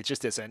 It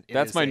just isn't.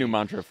 That's my new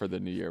mantra for the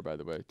new year, by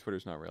the way.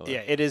 Twitter's not real life.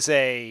 Yeah, it is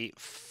a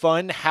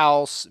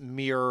funhouse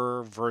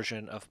mirror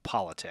version of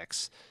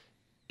politics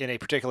in a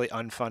particularly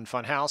unfun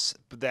funhouse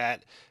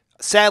that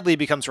sadly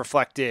becomes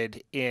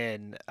reflected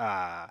in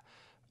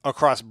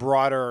across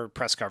broader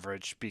press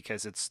coverage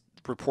because it's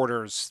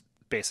reporters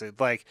basically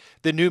like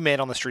the new man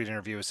on the street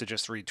interview is to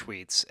just read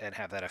tweets and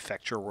have that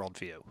affect your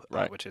worldview,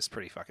 right. Which is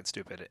pretty fucking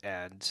stupid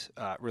and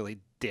really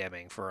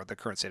damning for the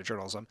current state of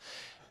journalism.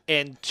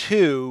 And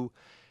two,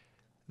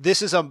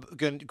 this is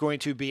going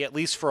to be, at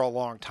least for a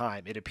long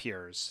time, it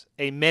appears,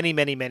 a many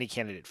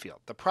candidate field.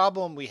 The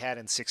problem we had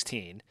in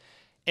 2016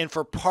 and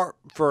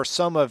for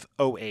some of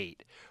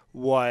 2008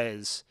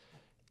 was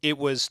it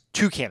was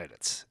two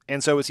candidates.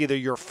 And so it's either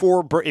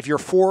if you're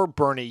for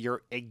Bernie,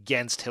 you're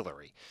against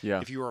Hillary. Yeah.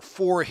 If you are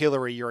for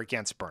Hillary, you're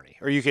against Bernie.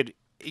 Or you could,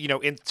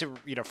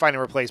 find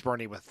and replace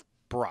Bernie with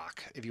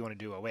Barack if you want to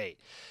do 2008.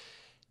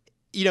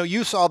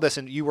 You saw this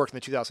and you worked in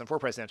the 2004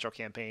 presidential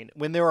campaign.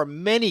 When there are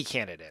many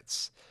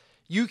candidates,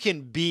 you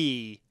can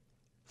be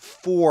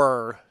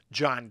for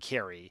John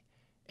Kerry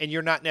and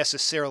you're not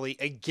necessarily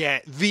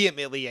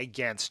vehemently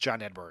against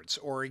John Edwards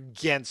or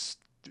against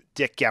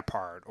Dick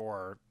Gephardt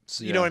or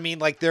you know what I mean?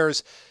 Like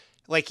there's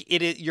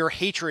your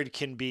hatred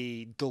can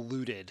be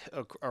diluted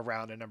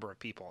around a number of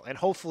people. And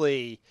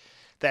hopefully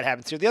that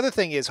happens here. The other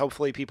thing is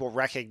hopefully people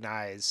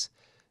recognize,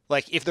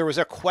 like if there was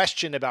a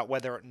question about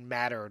whether it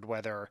mattered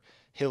whether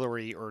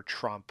Hillary or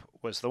Trump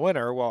was the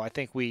winner, well, I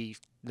think we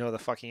know the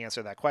fucking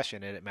answer to that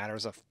question and it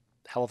matters a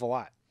hell of a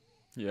lot.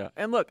 Yeah,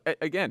 and look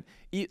again,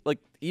 like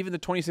even the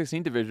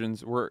 2016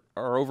 divisions are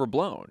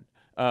overblown.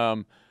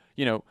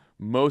 The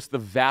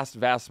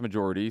vast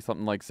majority,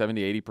 something like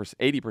 70,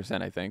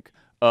 80%, I think,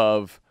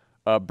 of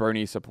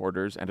Bernie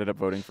supporters ended up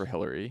voting for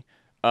Hillary.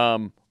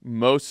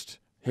 Most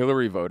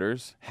Hillary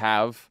voters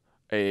have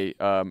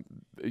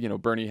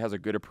Bernie has a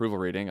good approval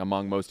rating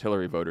among most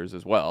Hillary voters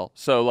as well.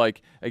 So,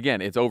 like,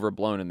 again, it's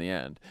overblown in the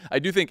end. I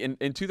do think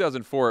in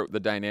 2004, the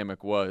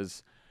dynamic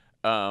was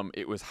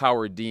it was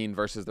Howard Dean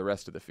versus the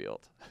rest of the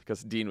field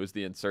because Dean was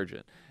the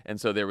insurgent. And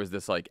so there was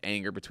this like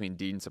anger between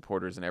Dean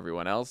supporters and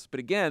everyone else.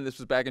 But again, this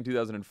was back in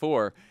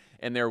 2004,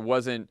 and there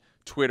wasn't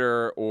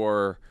Twitter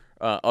or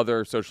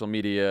other social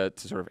media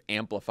to sort of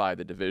amplify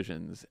the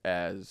divisions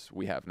as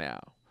we have now.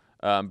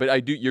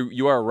 But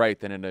you are right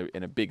that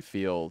in a big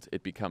field,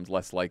 it becomes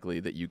less likely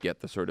that you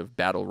get the sort of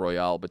battle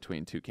royale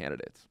between two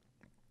candidates.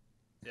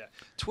 Yeah.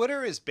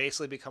 Twitter has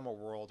basically become a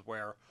world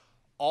where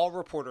all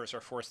reporters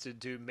are forced to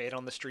do made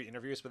on the street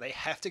interviews, but they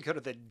have to go to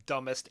the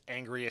dumbest,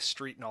 angriest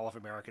street in all of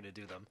America to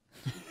do them.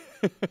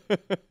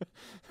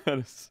 That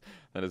is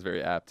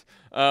very apt.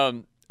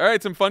 All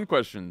right, some fun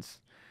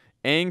questions.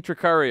 Ang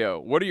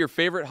Tricario, what are your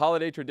favorite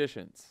holiday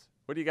traditions?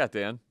 What do you got,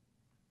 Dan?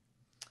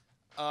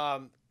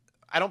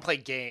 I don't play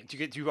games.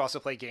 Do you also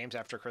play games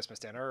after Christmas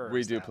dinner?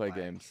 We do play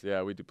games.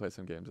 Yeah, we do play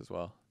some games as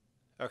well.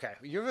 Okay,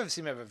 you and Emily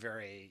seem to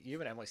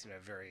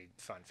have very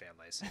fun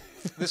families.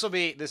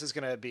 This is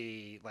gonna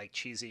be like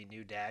cheesy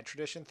new dad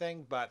tradition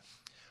thing, but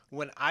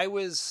when I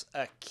was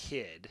a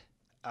kid,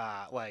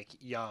 like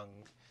young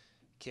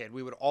kid,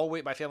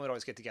 my family would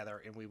always get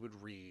together and we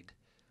would read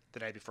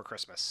the night before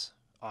Christmas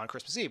on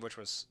Christmas Eve, which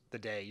was the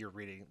day you're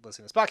listening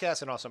to this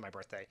podcast, and also my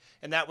birthday,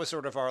 and that was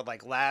sort of our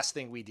like last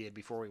thing we did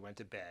before we went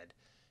to bed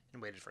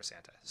and waited for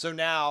Santa. So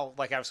now,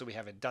 like obviously we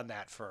haven't done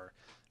that for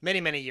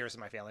many years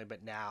in my family,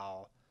 but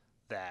now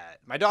that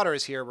my daughter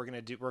is here, we're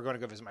going to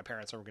go visit my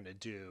parents, and we're going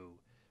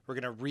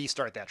to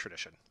restart that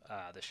tradition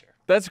this year.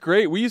 That's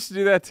great. We used to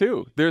do that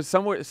too. There's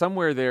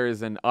somewhere there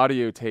is an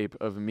audio tape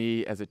of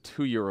me as a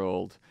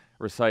 2-year-old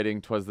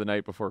reciting "'Twas the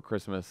Night Before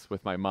Christmas"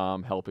 with my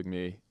mom helping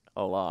me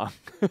along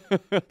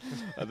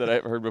that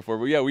I've heard before.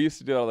 But yeah, we used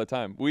to do it all the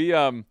time. We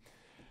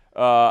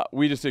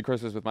just did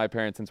Christmas with my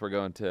parents since we're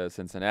going to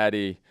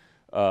Cincinnati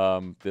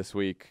this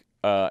week,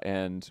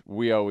 and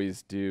we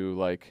always do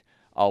like.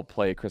 I'll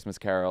play Christmas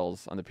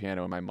carols on the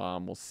piano, and my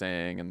mom will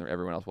sing, and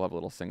everyone else will have a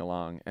little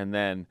sing-along. And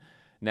then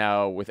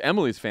now with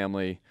Emily's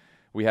family,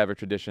 we have a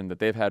tradition that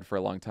they've had for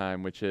a long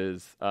time, which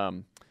is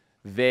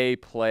they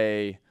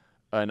play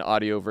an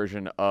audio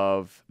version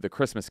of the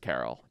Christmas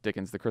Carol,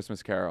 Dickens' The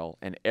Christmas Carol,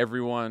 and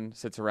everyone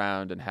sits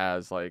around and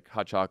has like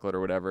hot chocolate or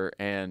whatever,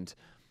 and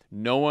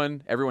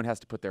everyone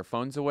has to put their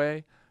phones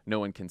away. No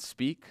one can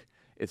speak.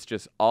 It's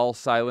just all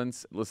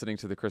silence listening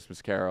to the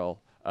Christmas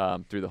Carol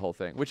through the whole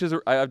thing, which is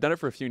I've done it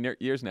for a few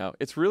years now.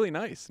 It's really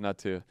nice not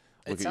to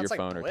look at your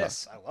phone or talk.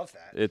 I love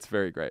that. It's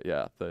very great.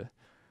 Yeah, the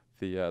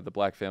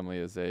Black family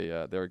is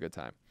they're a good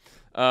time.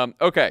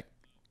 Okay,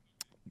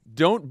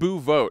 Don't Boo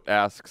Vote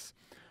asks,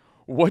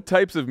 what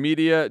types of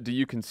media do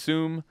you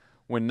consume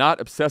when not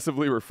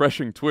obsessively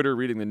refreshing Twitter,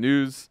 reading the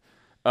news?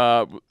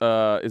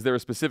 Is there a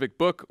specific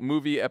book,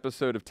 movie,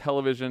 episode of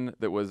television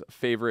that was a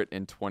favorite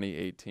in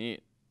 2018?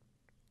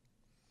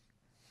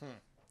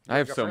 I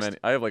have so many.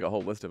 I have like a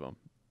whole list of them.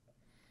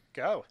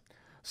 Go.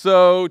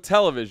 So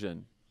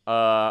television,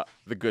 The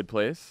Good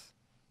Place,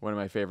 one of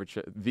my favorite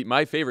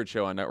my favorite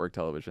show on network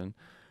television.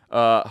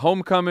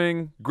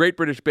 Homecoming, Great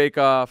British Bake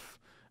Off,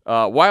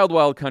 Wild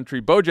Wild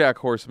Country, BoJack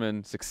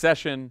Horseman,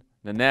 Succession,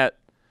 Nanette.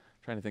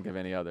 Trying to think of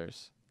any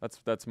others.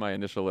 That's my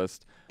initial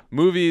list.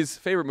 Movies,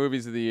 favorite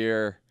movies of the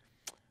year.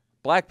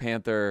 Black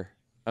Panther,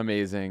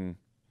 amazing.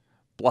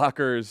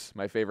 Blockers,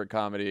 my favorite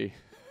comedy.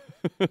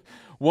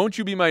 Won't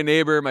You Be My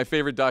Neighbor, my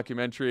favorite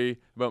documentary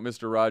about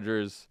Mr.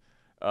 Rogers.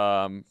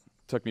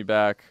 Took me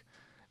back.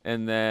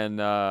 And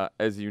then,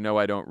 as you know,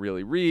 I don't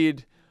really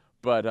read,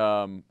 but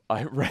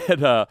I read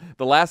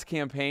The Last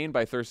Campaign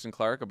by Thurston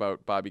Clarke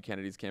about Bobby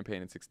Kennedy's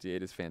campaign in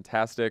 '68 is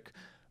fantastic.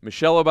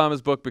 Michelle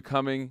Obama's book,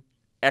 Becoming,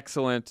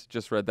 excellent.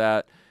 Just read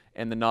that.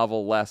 And the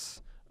novel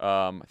Less,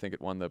 I think it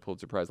won the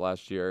Pulitzer Prize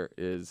last year,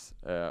 is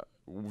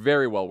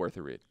very well worth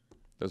a read.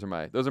 Those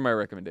are my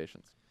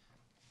recommendations.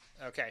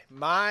 Okay,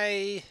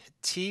 my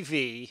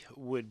TV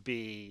would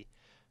be,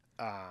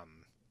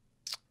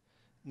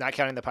 not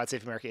counting the Pod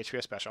Save America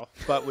HBO special,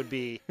 but would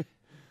be,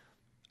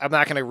 I'm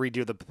not going to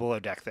redo the Below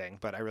Deck thing,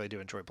 but I really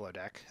do enjoy Below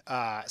Deck.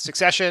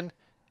 Succession,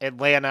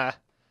 Atlanta,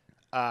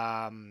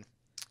 and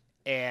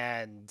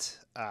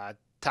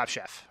Top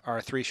Chef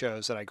are 3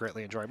 shows that I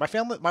greatly enjoy.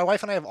 My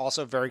wife and I have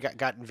also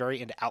gotten very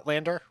into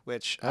Outlander,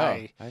 which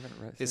I haven't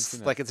read. It's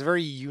like it's a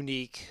very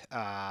unique,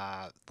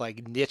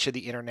 like niche of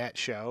the internet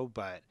show,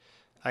 but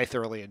I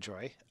thoroughly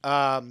enjoy.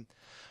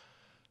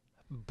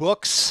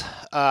 Books,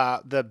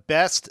 the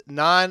best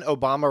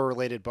non-Obama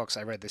related books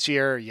I read this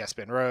year. Yes,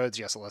 Ben Rhodes.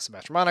 Yes, Alyssa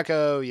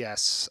Mastromonico.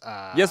 Yes,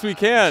 Yes, we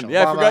can. Michelle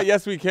Yeah, I Obama. forgot.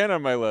 Yes, we can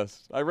on my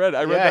list. I read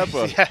that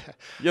book. Yeah.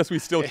 Yes, we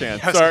still can.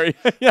 I was- Sorry.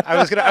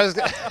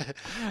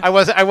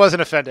 I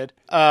wasn't offended.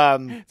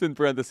 It's in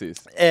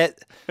parentheses. I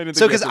didn't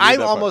So think we because had to read I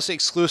that almost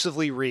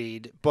exclusively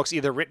read books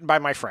either written by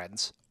my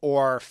friends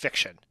or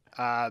fiction,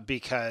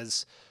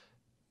 because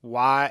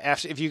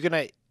if you're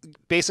gonna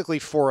basically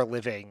for a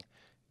living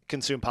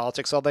consume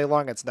politics all day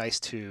long, it's nice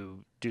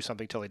to do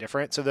something totally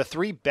different. So the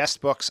three best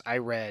books I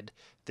read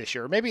this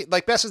year, maybe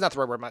like best is not the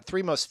right word, my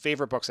three most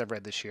favorite books I've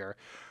read this year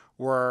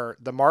were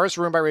The Mars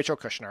Room by Rachel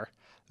Kushner,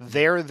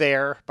 They're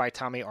There by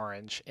Tommy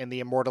Orange, and The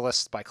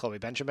Immortalists by Chloe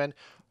Benjamin.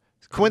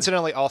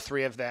 Coincidentally, all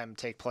three of them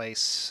take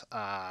place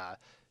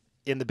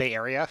in the Bay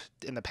Area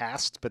in the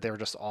past, but they were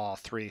just all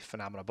three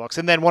phenomenal books.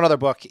 And then one other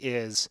book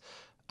is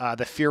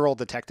The Feral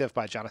Detective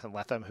by Jonathan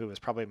Lethem, who is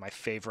probably my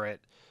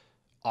favorite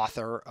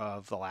author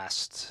of the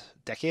last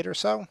decade or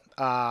so.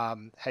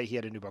 He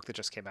had a new book that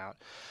just came out.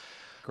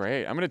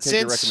 Great. I'm going to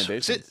take your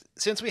recommendations.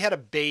 Since we had a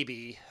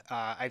baby,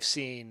 I've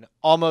seen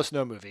almost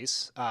no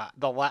movies. I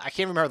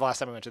can't remember the last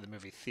time I went to the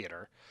movie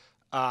theater.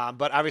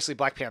 But obviously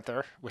Black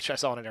Panther, which I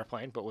saw on an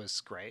airplane, but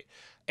was great.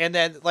 And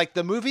then like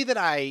the movie that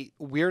I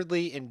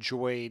weirdly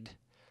enjoyed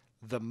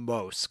the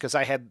most, because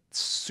I had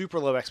super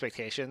low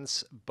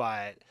expectations,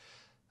 but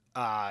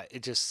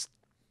it just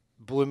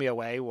blew me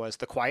away, was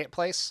The Quiet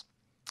Place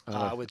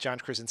with John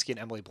Krasinski and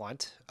Emily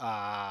Blunt. And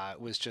I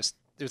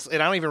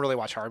don't even really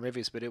watch horror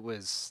movies, but it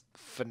was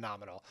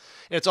phenomenal.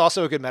 And it's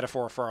also a good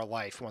metaphor for our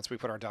life once we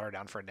put our daughter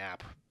down for a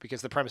nap,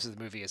 because the premise of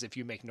the movie is if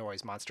you make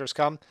noise, monsters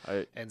come.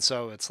 And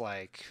so it's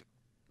like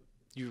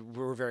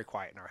we're very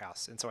quiet in our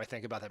house. And so I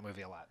think about that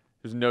movie a lot.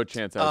 There's no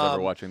chance I was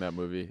ever watching that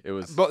movie. It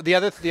was. But the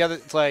other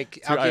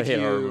like I'll give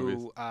horror you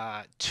movies.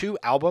 two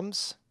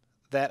albums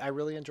that I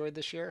really enjoyed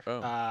this year.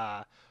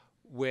 Oh.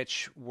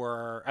 Which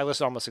were I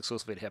listened almost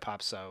exclusively to hip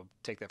hop, so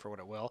take that for what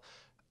it will.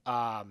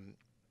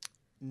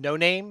 No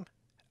Name,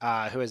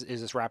 who is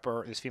this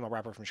female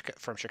rapper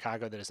from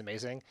Chicago that is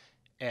amazing,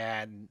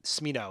 and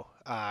Smino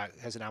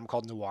has an album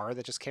called Noir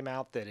that just came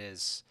out that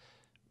is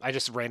I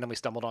just randomly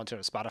stumbled onto it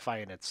on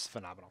Spotify and it's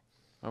phenomenal.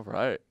 All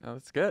right. Oh,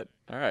 that's good.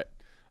 All right.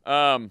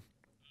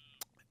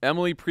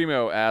 Emily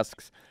Primo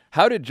asks,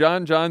 how did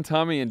Jon,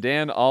 Tommy, and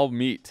Dan all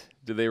meet?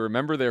 Do they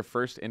remember their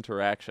first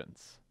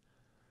interactions?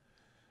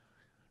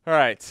 All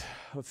right.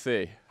 Let's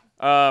see.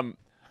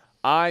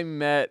 I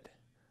met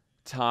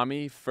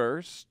Tommy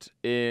first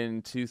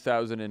in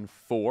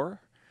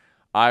 2004.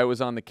 I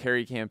was on the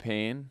Kerry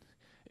campaign.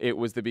 It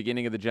was the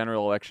beginning of the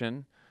general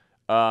election.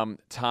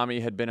 Tommy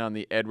had been on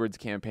the Edwards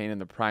campaign in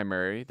the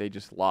primary. They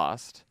just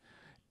lost.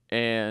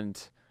 And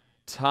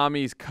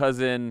Tommy's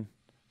cousin,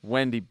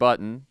 Wendy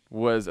Button,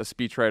 was a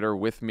speechwriter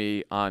with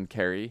me on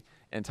Kerry,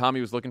 and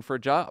Tommy was looking for a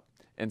job.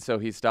 And so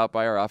he stopped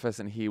by our office,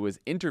 and he was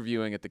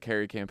interviewing at the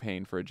Kerry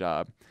campaign for a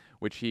job,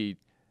 which he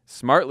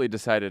smartly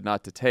decided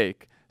not to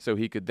take, so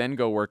he could then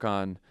go work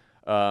on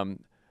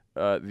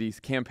the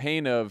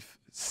campaign of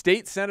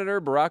State Senator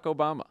Barack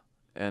Obama.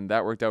 And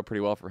that worked out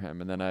pretty well for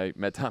him. And then I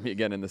met Tommy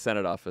again in the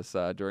Senate office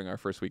during our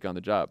first week on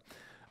the job.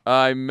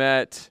 I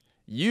met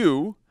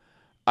you,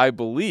 I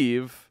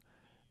believe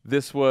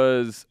this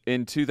was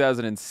in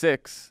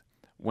 2006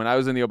 when I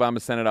was in the Obama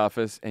Senate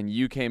office and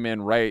you came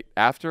in right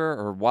after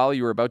or while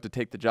you were about to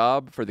take the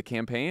job for the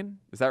campaign.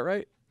 Is that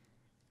right?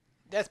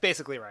 That's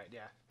basically right,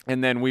 yeah.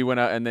 And then we went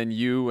out, and then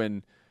you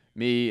and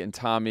me and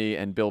Tommy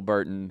and Bill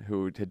Burton,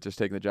 who had just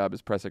taken the job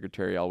as press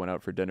secretary, all went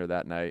out for dinner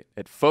that night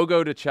at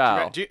Fogo de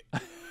Chao.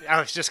 I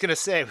was just going to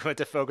say, we went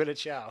to Fogo de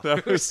Chao.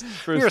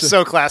 We were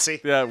so classy.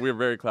 Yeah, we were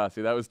very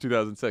classy. That was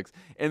 2006.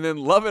 And then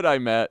Lovett I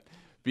met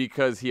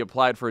because he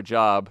applied for a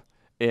job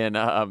in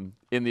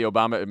the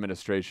Obama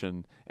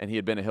administration, and he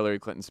had been a Hillary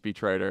Clinton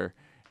speechwriter,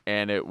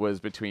 and it was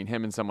between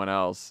him and someone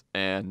else,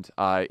 and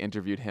I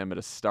interviewed him at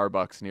a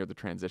Starbucks near the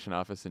transition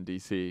office in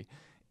D.C.,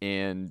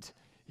 and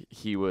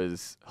he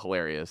was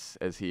hilarious,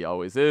 as he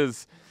always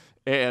is,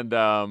 and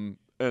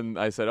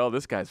I said, oh,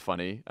 this guy's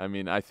funny. I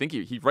mean, I think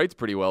he writes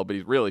pretty well, but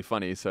he's really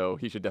funny, so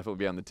he should definitely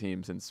be on the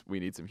team since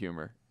we need some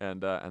humor,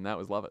 and that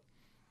was Lovett.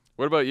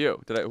 What about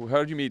you? How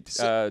did you meet,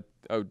 I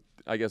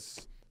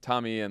guess,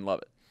 Tommy and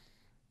Lovett?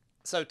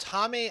 So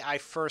Tommy I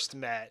first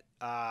met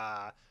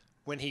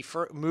when he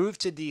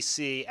moved to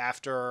D.C.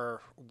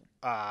 after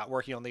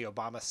working on the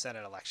Obama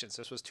Senate elections.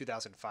 This was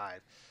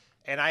 2005.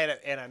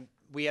 And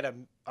we had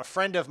a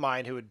friend of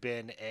mine who had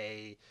been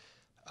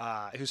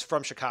who's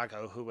from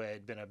Chicago, who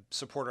had been a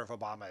supporter of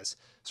Obama's,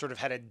 sort of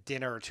had a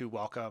dinner to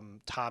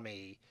welcome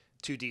Tommy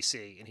to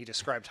D.C. And he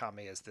described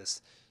Tommy as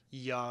this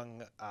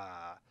young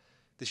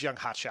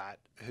hotshot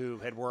who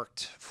had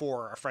worked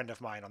for a friend of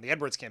mine on the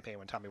Edwards campaign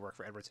when Tommy worked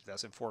for Edwards in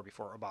 2004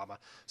 before Obama.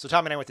 So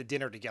Tommy and I went to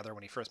dinner together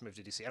when he first moved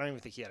to D.C. I don't even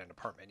think he had an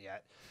apartment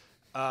yet.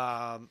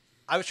 I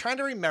was trying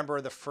to remember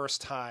the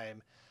first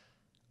time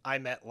I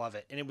met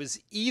Lovett, and it was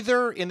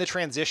either in the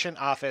transition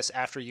office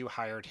after you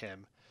hired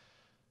him.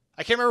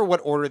 I can't remember what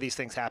order these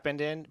things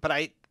happened in, but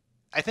I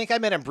think I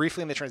met him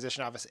briefly in the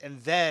transition office,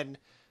 and then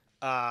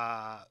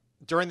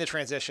during the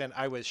transition,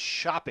 I was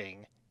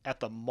shopping at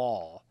the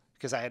mall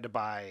because I had to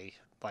buy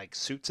like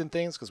suits and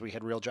things because we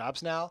had real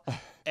jobs now.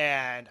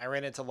 And I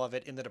ran into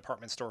Lovett in the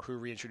department store who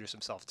reintroduced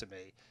himself to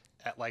me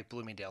at like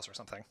Bloomingdale's or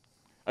something.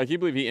 I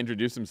can't believe he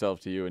introduced himself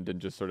to you and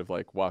didn't just sort of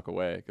like walk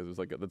away, because it was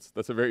like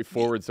that's a very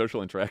forward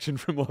social interaction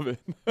from Lovett.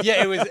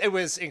 Yeah, it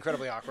was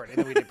incredibly awkward, and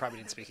then we probably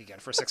didn't speak again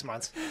for 6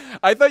 months.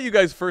 I thought you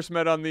guys first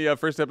met on the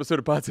first episode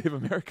of Pod Save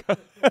America.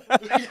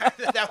 Yeah,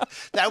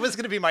 that was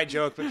going to be my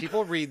joke, but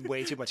people read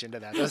way too much into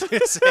that. I was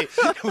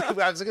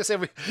going to say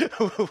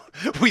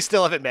we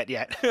still haven't met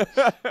yet.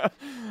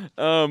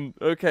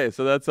 Okay,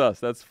 so that's us.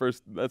 That's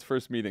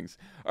first meetings.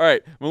 All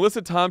right,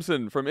 Melissa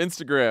Thompson from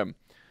Instagram.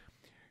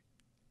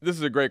 This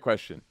is a great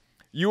question.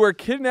 You are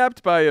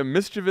kidnapped by a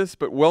mischievous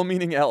but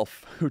well-meaning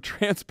elf who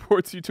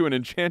transports you to an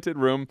enchanted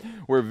room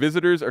where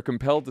visitors are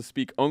compelled to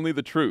speak only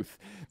the truth.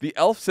 The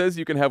elf says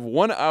you can have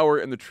 1 hour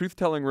in the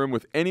truth-telling room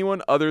with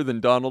anyone other than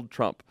Donald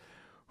Trump.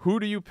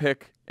 Who do you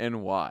pick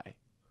and why?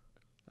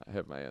 I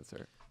have my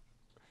answer.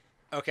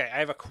 Okay, I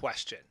have a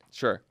question.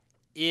 Sure.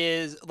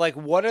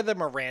 What are the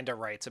Miranda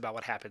rights about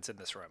what happens in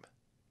this room?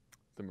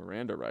 The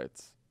Miranda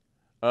rights.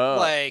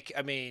 Can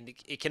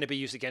it be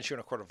used against you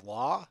in a court of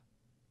law?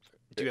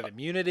 Do you have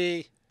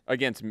immunity?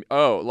 Against me?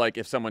 Oh, like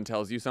if someone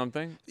tells you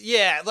something?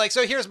 Yeah,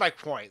 so here's my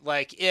point.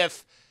 Like,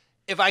 if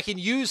I can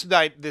use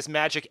this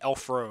magic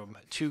elf room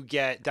to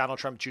get Donald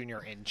Trump Jr.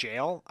 in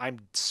jail,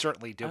 I'm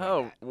certainly doing that.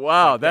 Oh,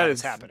 wow. That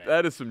is happening.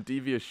 That is some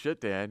devious shit,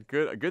 Dan.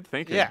 Good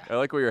thinking. Yeah. I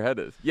like where your head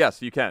is.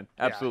 Yes, you can.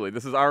 Absolutely. Yeah.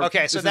 This is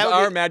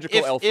our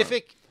magical elf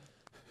room.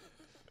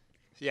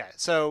 Yeah,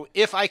 so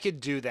if I could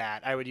do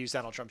that, I would use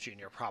Donald Trump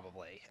Jr.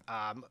 probably.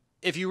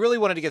 If you really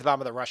wanted to get to the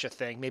bottom of the Russia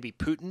thing, maybe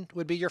Putin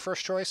would be your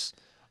first choice.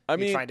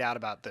 You'd find out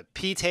about the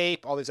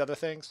P-tape, all these other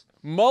things.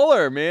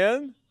 Mueller,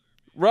 man.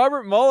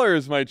 Robert Mueller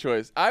is my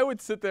choice. I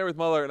would sit there with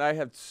Mueller, and I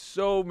have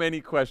so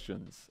many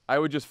questions. I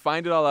would just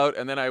find it all out,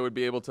 and then I would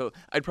be able to...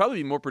 I'd probably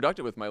be more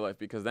productive with my life,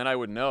 because then I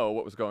would know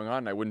what was going on,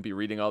 and I wouldn't be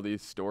reading all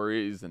these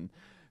stories and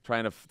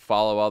trying to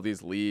follow all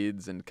these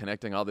leads and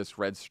connecting all this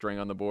red string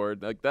on the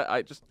board. Like that,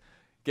 I just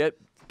get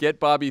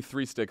Bobby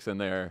 3 sticks in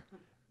there.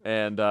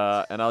 And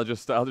I'll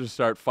just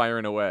start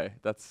firing away.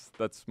 That's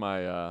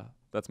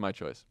my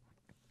choice.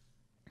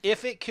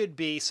 If it could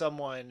be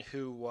someone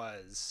who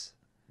was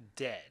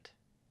dead,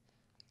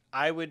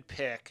 I would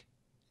pick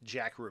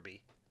Jack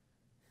Ruby.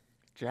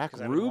 Jack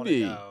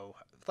Ruby. I would know,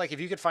 if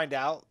you could find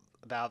out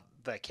about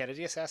the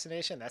Kennedy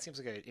assassination, that seems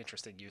like an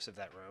interesting use of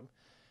that room.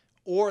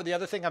 Or the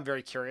other thing I'm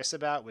very curious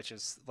about, which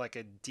is like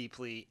a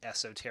deeply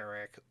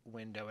esoteric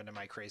window into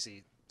my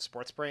crazy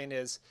sports brain,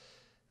 is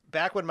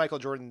back when Michael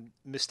Jordan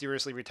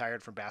mysteriously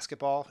retired from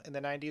basketball in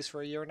the 90s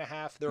for a year and a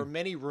half, there were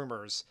many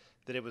rumors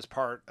that it was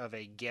part of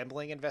a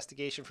gambling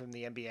investigation from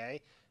the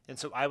NBA. And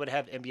so I would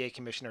have NBA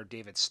Commissioner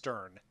David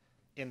Stern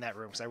in that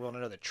room because I want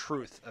to know the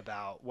truth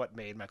about what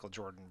made Michael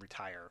Jordan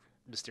retire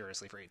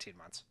mysteriously for 18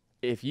 months.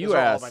 If you Those are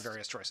all asked my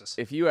various choices.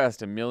 If you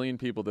asked 1 million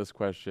people this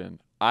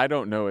question, I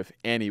don't know if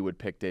any would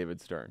pick David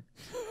Stern.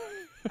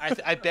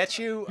 I bet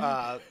you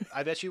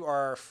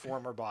our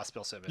former boss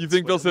Bill Simmons. You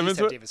think Bill Simmons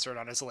would would? David Stern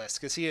on his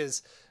list because he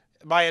is.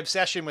 My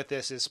obsession with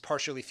this is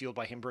partially fueled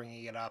by him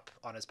bringing it up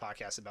on his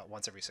podcast about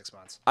once every 6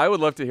 months. I would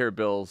love to hear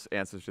Bill's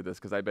answers to this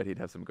because I bet he'd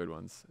have some good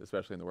ones,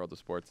 especially in the world of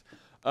sports.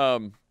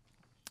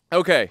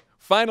 Okay,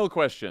 final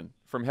question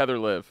from Heather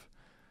Liv.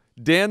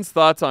 Dan's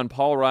thoughts on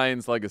Paul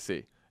Ryan's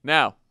legacy.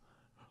 Now,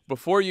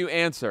 before you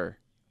answer,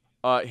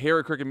 here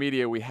at Crooked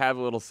Media, we have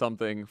a little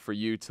something for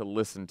you to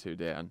listen to,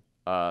 Dan,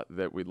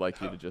 that we'd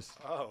like you to just...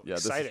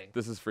 exciting.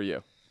 This is for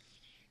you.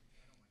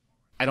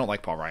 I don't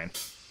like Paul Ryan.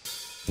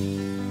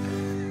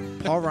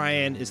 Paul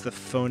Ryan is the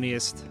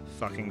phoniest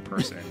fucking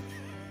person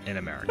in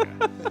America.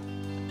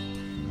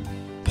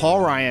 Paul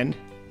Ryan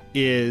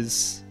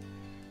is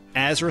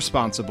as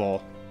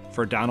responsible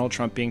for Donald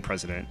Trump being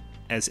president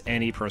as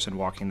any person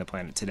walking the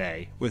planet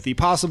today, with the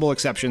possible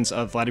exceptions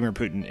of Vladimir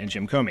Putin and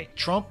Jim Comey.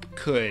 Trump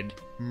could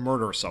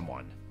murder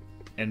someone,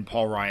 and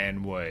Paul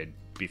Ryan would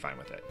be fine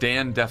with it.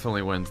 Dan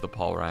definitely wins the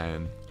Paul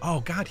Ryan.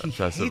 Oh, God, he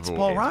hates war.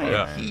 Paul Ryan.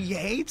 Yeah. He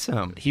hates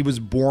him. He was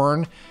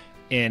born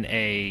in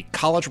a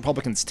college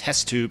Republican's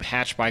test tube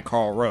hatched by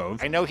Karl Rove.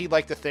 I know he'd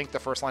like to think the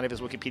first line of his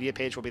Wikipedia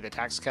page will be the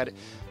tax cut,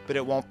 but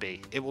it won't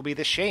be. It will be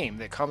the shame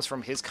that comes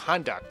from his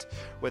conduct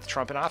with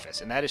Trump in office.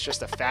 And that is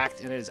just a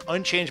fact, and it is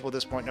unchangeable at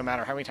this point, no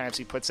matter how many times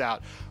he puts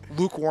out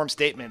lukewarm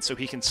statements so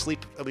he can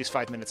sleep at least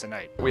 5 minutes a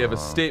night. We have a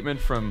statement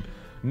from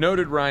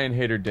noted Ryan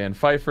hater Dan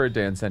Pfeiffer.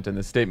 Dan sent in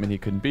the statement he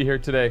couldn't be here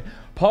today.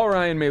 Paul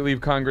Ryan may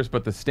leave Congress,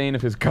 but the stain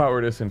of his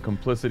cowardice and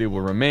complicity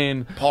will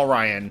remain. Paul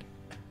Ryan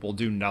will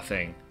do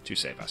nothing to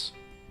save us.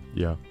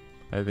 Yeah,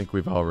 I think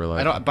we've all realized.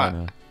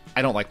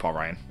 I don't like Paul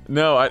Ryan.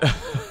 No,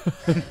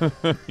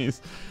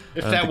 if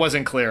that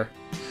wasn't clear.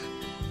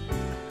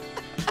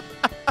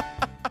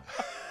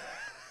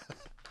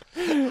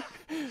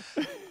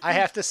 I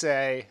have to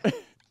say,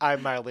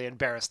 I'm mildly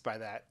embarrassed by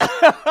that.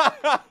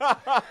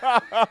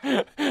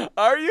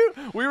 Are you?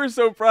 We were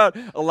so proud.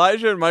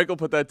 Elijah and Michael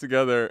put that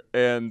together,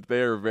 and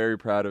they are very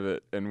proud of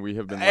it. And we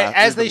have been laughing.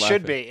 As they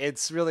should be.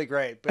 It's really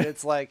great. But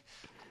it's like,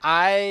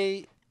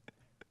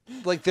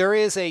 there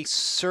is a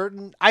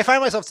certain. I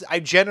find myself. I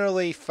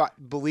generally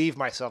believe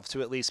myself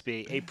to at least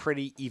be a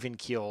pretty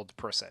even-keeled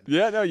person.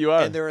 Yeah, no, you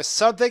are. And there is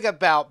something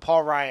about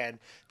Paul Ryan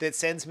that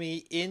sends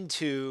me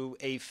into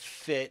a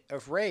fit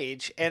of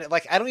rage. And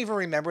I don't even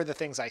remember the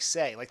things I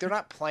say. They're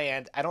not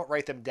planned. I don't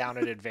write them down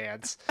in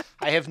advance.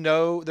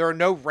 There are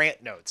no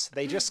rant notes.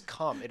 They just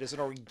come. It is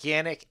an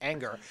organic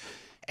anger.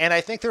 And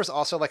I think there's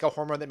also a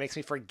hormone that makes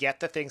me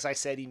forget the things I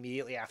said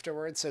immediately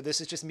afterwards. So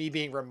this is just me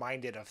being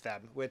reminded of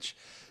them, which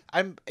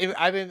I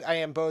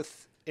am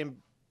both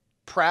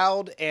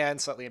proud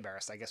and slightly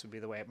embarrassed, I guess would be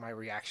my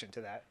reaction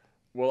to that.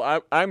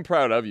 Well, I'm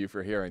proud of you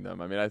for hearing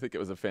them. I mean, I think it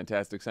was a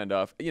fantastic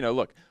send-off.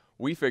 Look,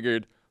 we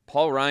figured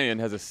Paul Ryan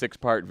has a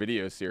 6-part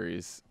video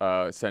series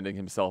sending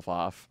himself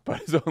off by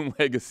his own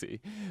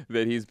legacy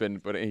that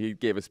he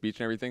gave a speech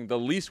and everything. The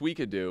least we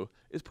could do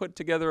is put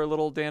together a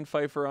little Dan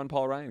Pfeiffer on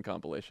Paul Ryan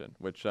compilation,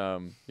 which, I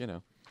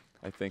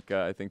think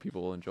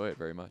people will enjoy it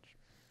very much.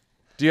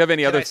 Do you have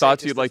any other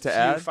thoughts you'd like to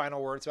add?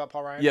 Final words about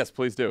Paul Ryan? Yes,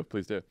 please do.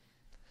 Please do.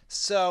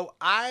 So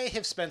I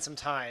have spent some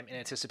time in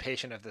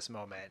anticipation of this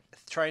moment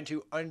trying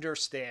to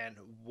understand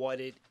what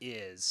it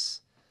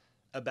is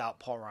about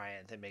Paul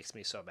Ryan that makes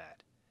me so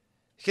mad.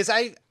 Because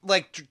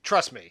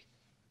trust me,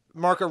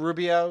 Marco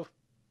Rubio,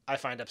 I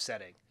find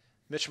upsetting.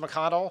 Mitch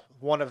McConnell,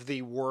 one of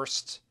the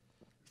worst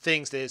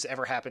things that has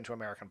ever happened to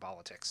American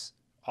politics,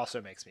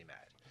 also makes me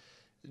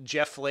mad.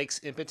 Jeff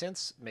Flake's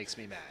impotence makes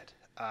me mad.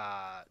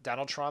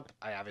 Donald Trump,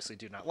 I obviously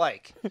do not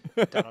like.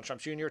 Donald Trump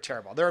Jr.,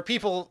 terrible. There are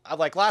people,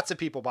 lots of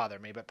people bother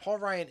me, but Paul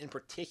Ryan in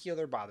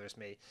particular bothers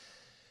me.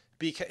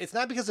 Because it's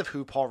not because of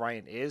who Paul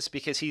Ryan is,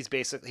 because he's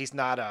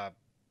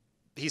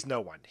no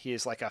one. He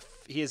is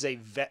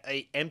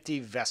a empty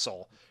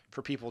vessel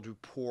for people to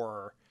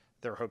pour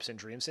their hopes and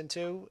dreams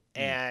into.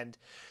 And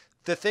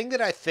the thing that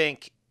I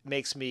think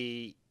makes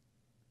me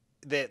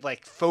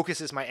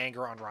focuses my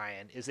anger on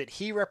Ryan is that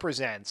he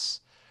represents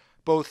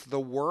both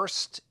the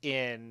worst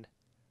in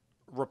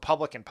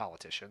Republican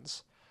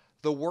politicians,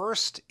 the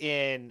worst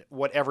in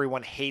what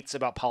everyone hates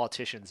about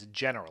politicians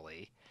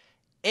generally,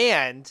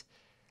 and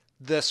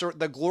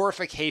the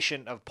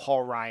glorification of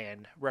Paul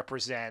Ryan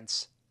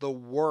represents the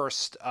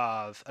worst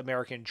of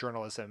American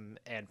journalism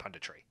and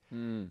punditry.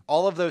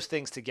 All of those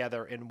things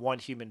together in one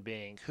human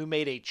being who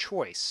made a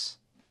choice.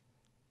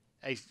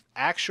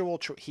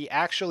 He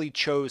actually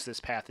chose this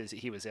path that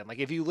he was in.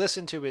 If you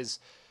listen to his,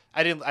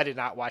 I did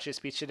not watch his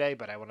speech today,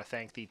 but I want to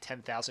thank the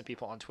 10,000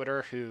 people on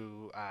Twitter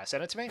who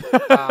sent it to me.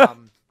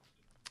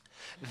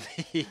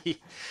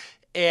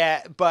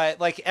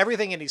 But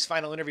everything in these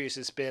final interviews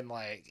has been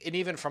and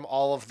even from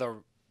all of the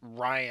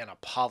Ryan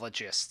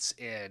apologists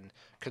in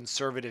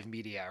conservative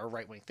media or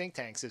right-wing think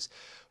tanks is,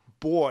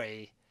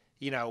 boy,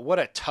 what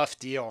a tough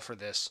deal for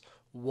this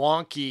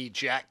wonky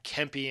Jack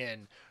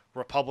Kempian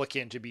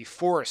Republican to be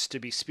forced to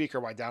be speaker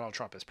while Donald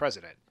Trump is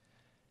president.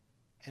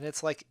 And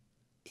it's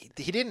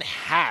he didn't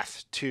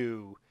have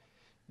to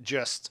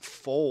just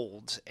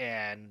fold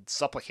and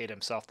supplicate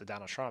himself to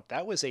Donald Trump.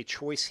 That was a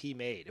choice he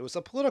made. It was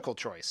a political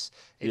choice,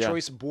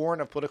 choice born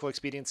of political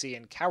expediency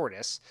and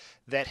cowardice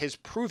that has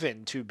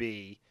proven to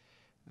be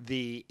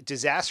the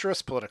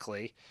disastrous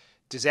politically,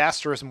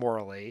 disastrous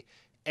morally,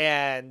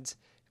 and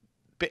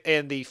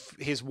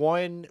his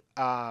one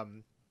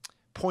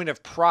point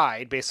of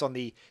pride based on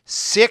the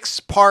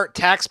 6-part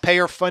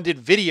taxpayer-funded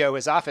video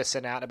his office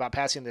sent out about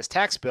passing this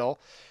tax bill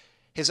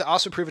has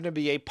also proven to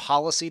be a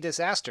policy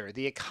disaster.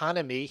 The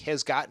economy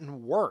has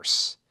gotten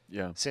worse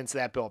since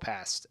that bill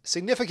passed.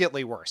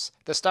 Significantly worse.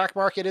 The stock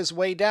market is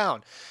way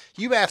down.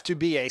 You have to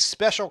be a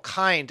special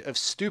kind of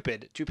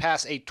stupid to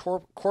pass a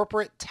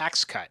corporate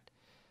tax cut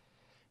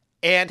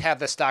and have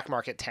the stock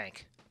market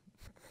tank.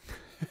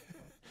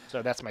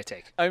 So that's my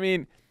take. I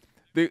mean,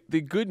 the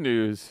good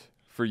news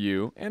for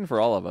you and for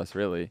all of us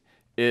really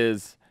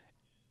is,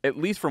 at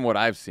least from what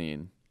I've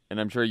seen, and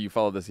I'm sure you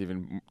follow this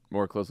even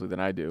more closely than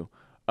I do,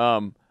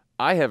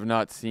 I have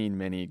not seen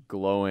many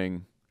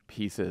glowing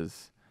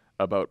pieces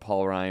about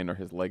Paul Ryan or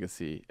his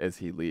legacy as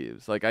he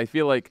leaves. I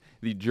feel like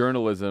the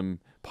journalism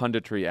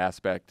punditry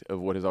aspect of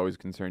what has always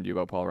concerned you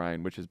about Paul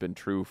Ryan, which has been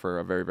true for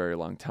a very, very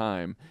long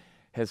time,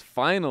 has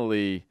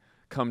finally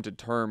come to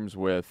terms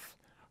with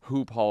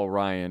who Paul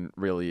Ryan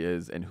really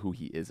is and who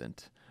he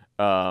isn't.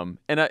 And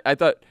I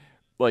thought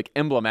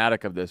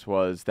emblematic of this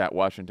was that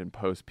Washington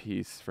Post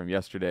piece from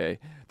yesterday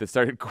that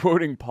started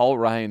quoting Paul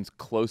Ryan's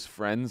close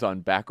friends on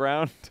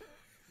background,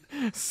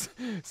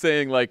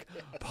 saying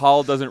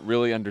Paul doesn't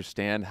really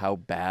understand how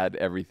bad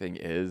everything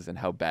is and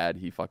how bad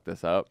he fucked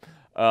this up.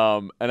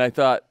 And I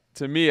thought,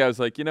 to me, I was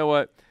like, you know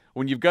what?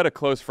 When you've got a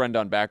close friend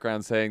on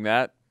background saying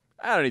that,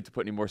 I don't need to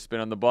put any more spin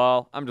on the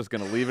ball. I'm just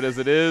going to leave it as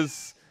it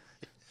is.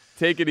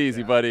 Take it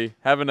easy, buddy.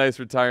 Have a nice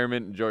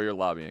retirement. Enjoy your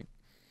lobbying.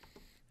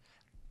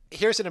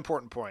 Here's an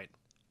important point.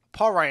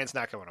 Paul Ryan's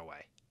not going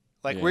away.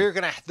 We're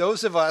going to,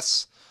 those of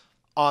us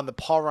on the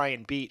Paul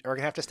Ryan beat are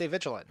going to have to stay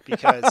vigilant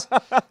because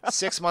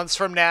 6 months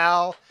from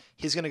now,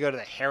 he's going to go to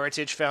the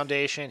Heritage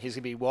Foundation. He's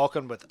going to be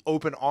welcomed with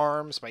open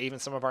arms by even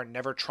some of our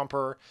Never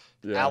Trumper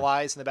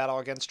allies in the battle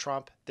against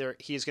Trump.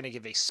 He's going to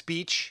give a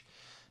speech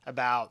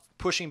about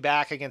pushing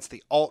back against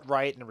the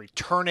alt-right and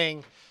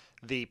returning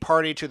the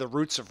party to the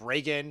roots of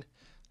Reagan.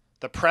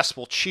 The press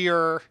will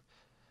cheer.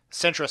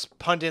 Centrist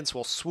pundits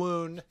will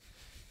swoon.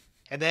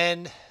 And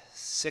then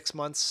 6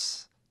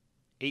 months,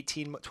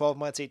 12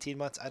 months, 18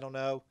 months, I don't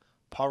know,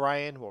 Paul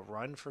Ryan will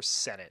run for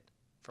Senate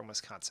from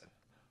Wisconsin.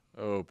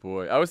 Oh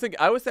boy, I was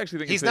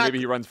actually thinking maybe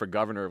he runs for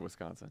governor of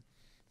Wisconsin.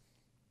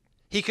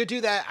 He could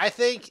do that. I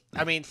think.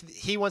 I mean,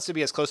 he wants to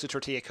be as close to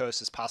Tortilla Coast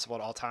as possible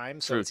at all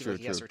times. So it seems like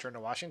he has to return to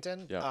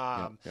Washington.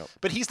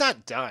 But he's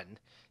not done.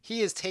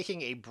 He is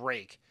taking a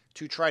break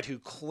to try to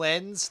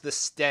cleanse the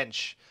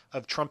stench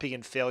of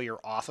Trumpian failure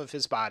off of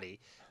his body,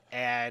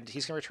 and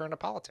he's going to return to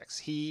politics.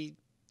 He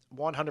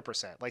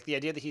 100%. Like, the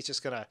idea that he's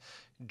just going to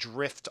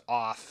drift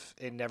off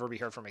and never be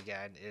heard from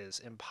again is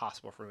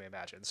impossible for me to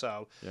imagine.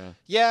 So,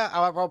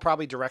 I'll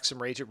probably direct some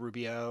rage at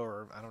Rubio,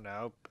 or I don't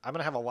know. I'm going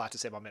to have a lot to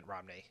say about Mitt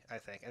Romney, I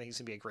think. I think he's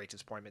going to be a great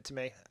disappointment to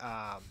me.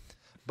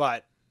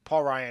 But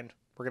Paul Ryan,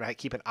 we're going to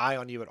keep an eye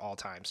on you at all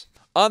times.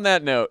 On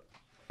that note,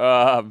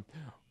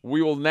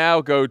 we will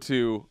now go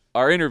to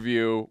our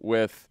interview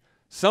with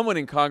someone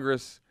in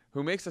Congress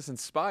who makes us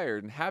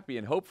inspired and happy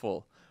and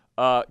hopeful.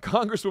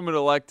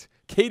 Congresswoman-elect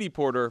Katie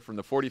Porter from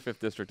the 45th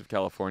District of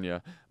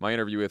California. My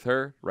interview with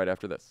her right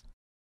after this.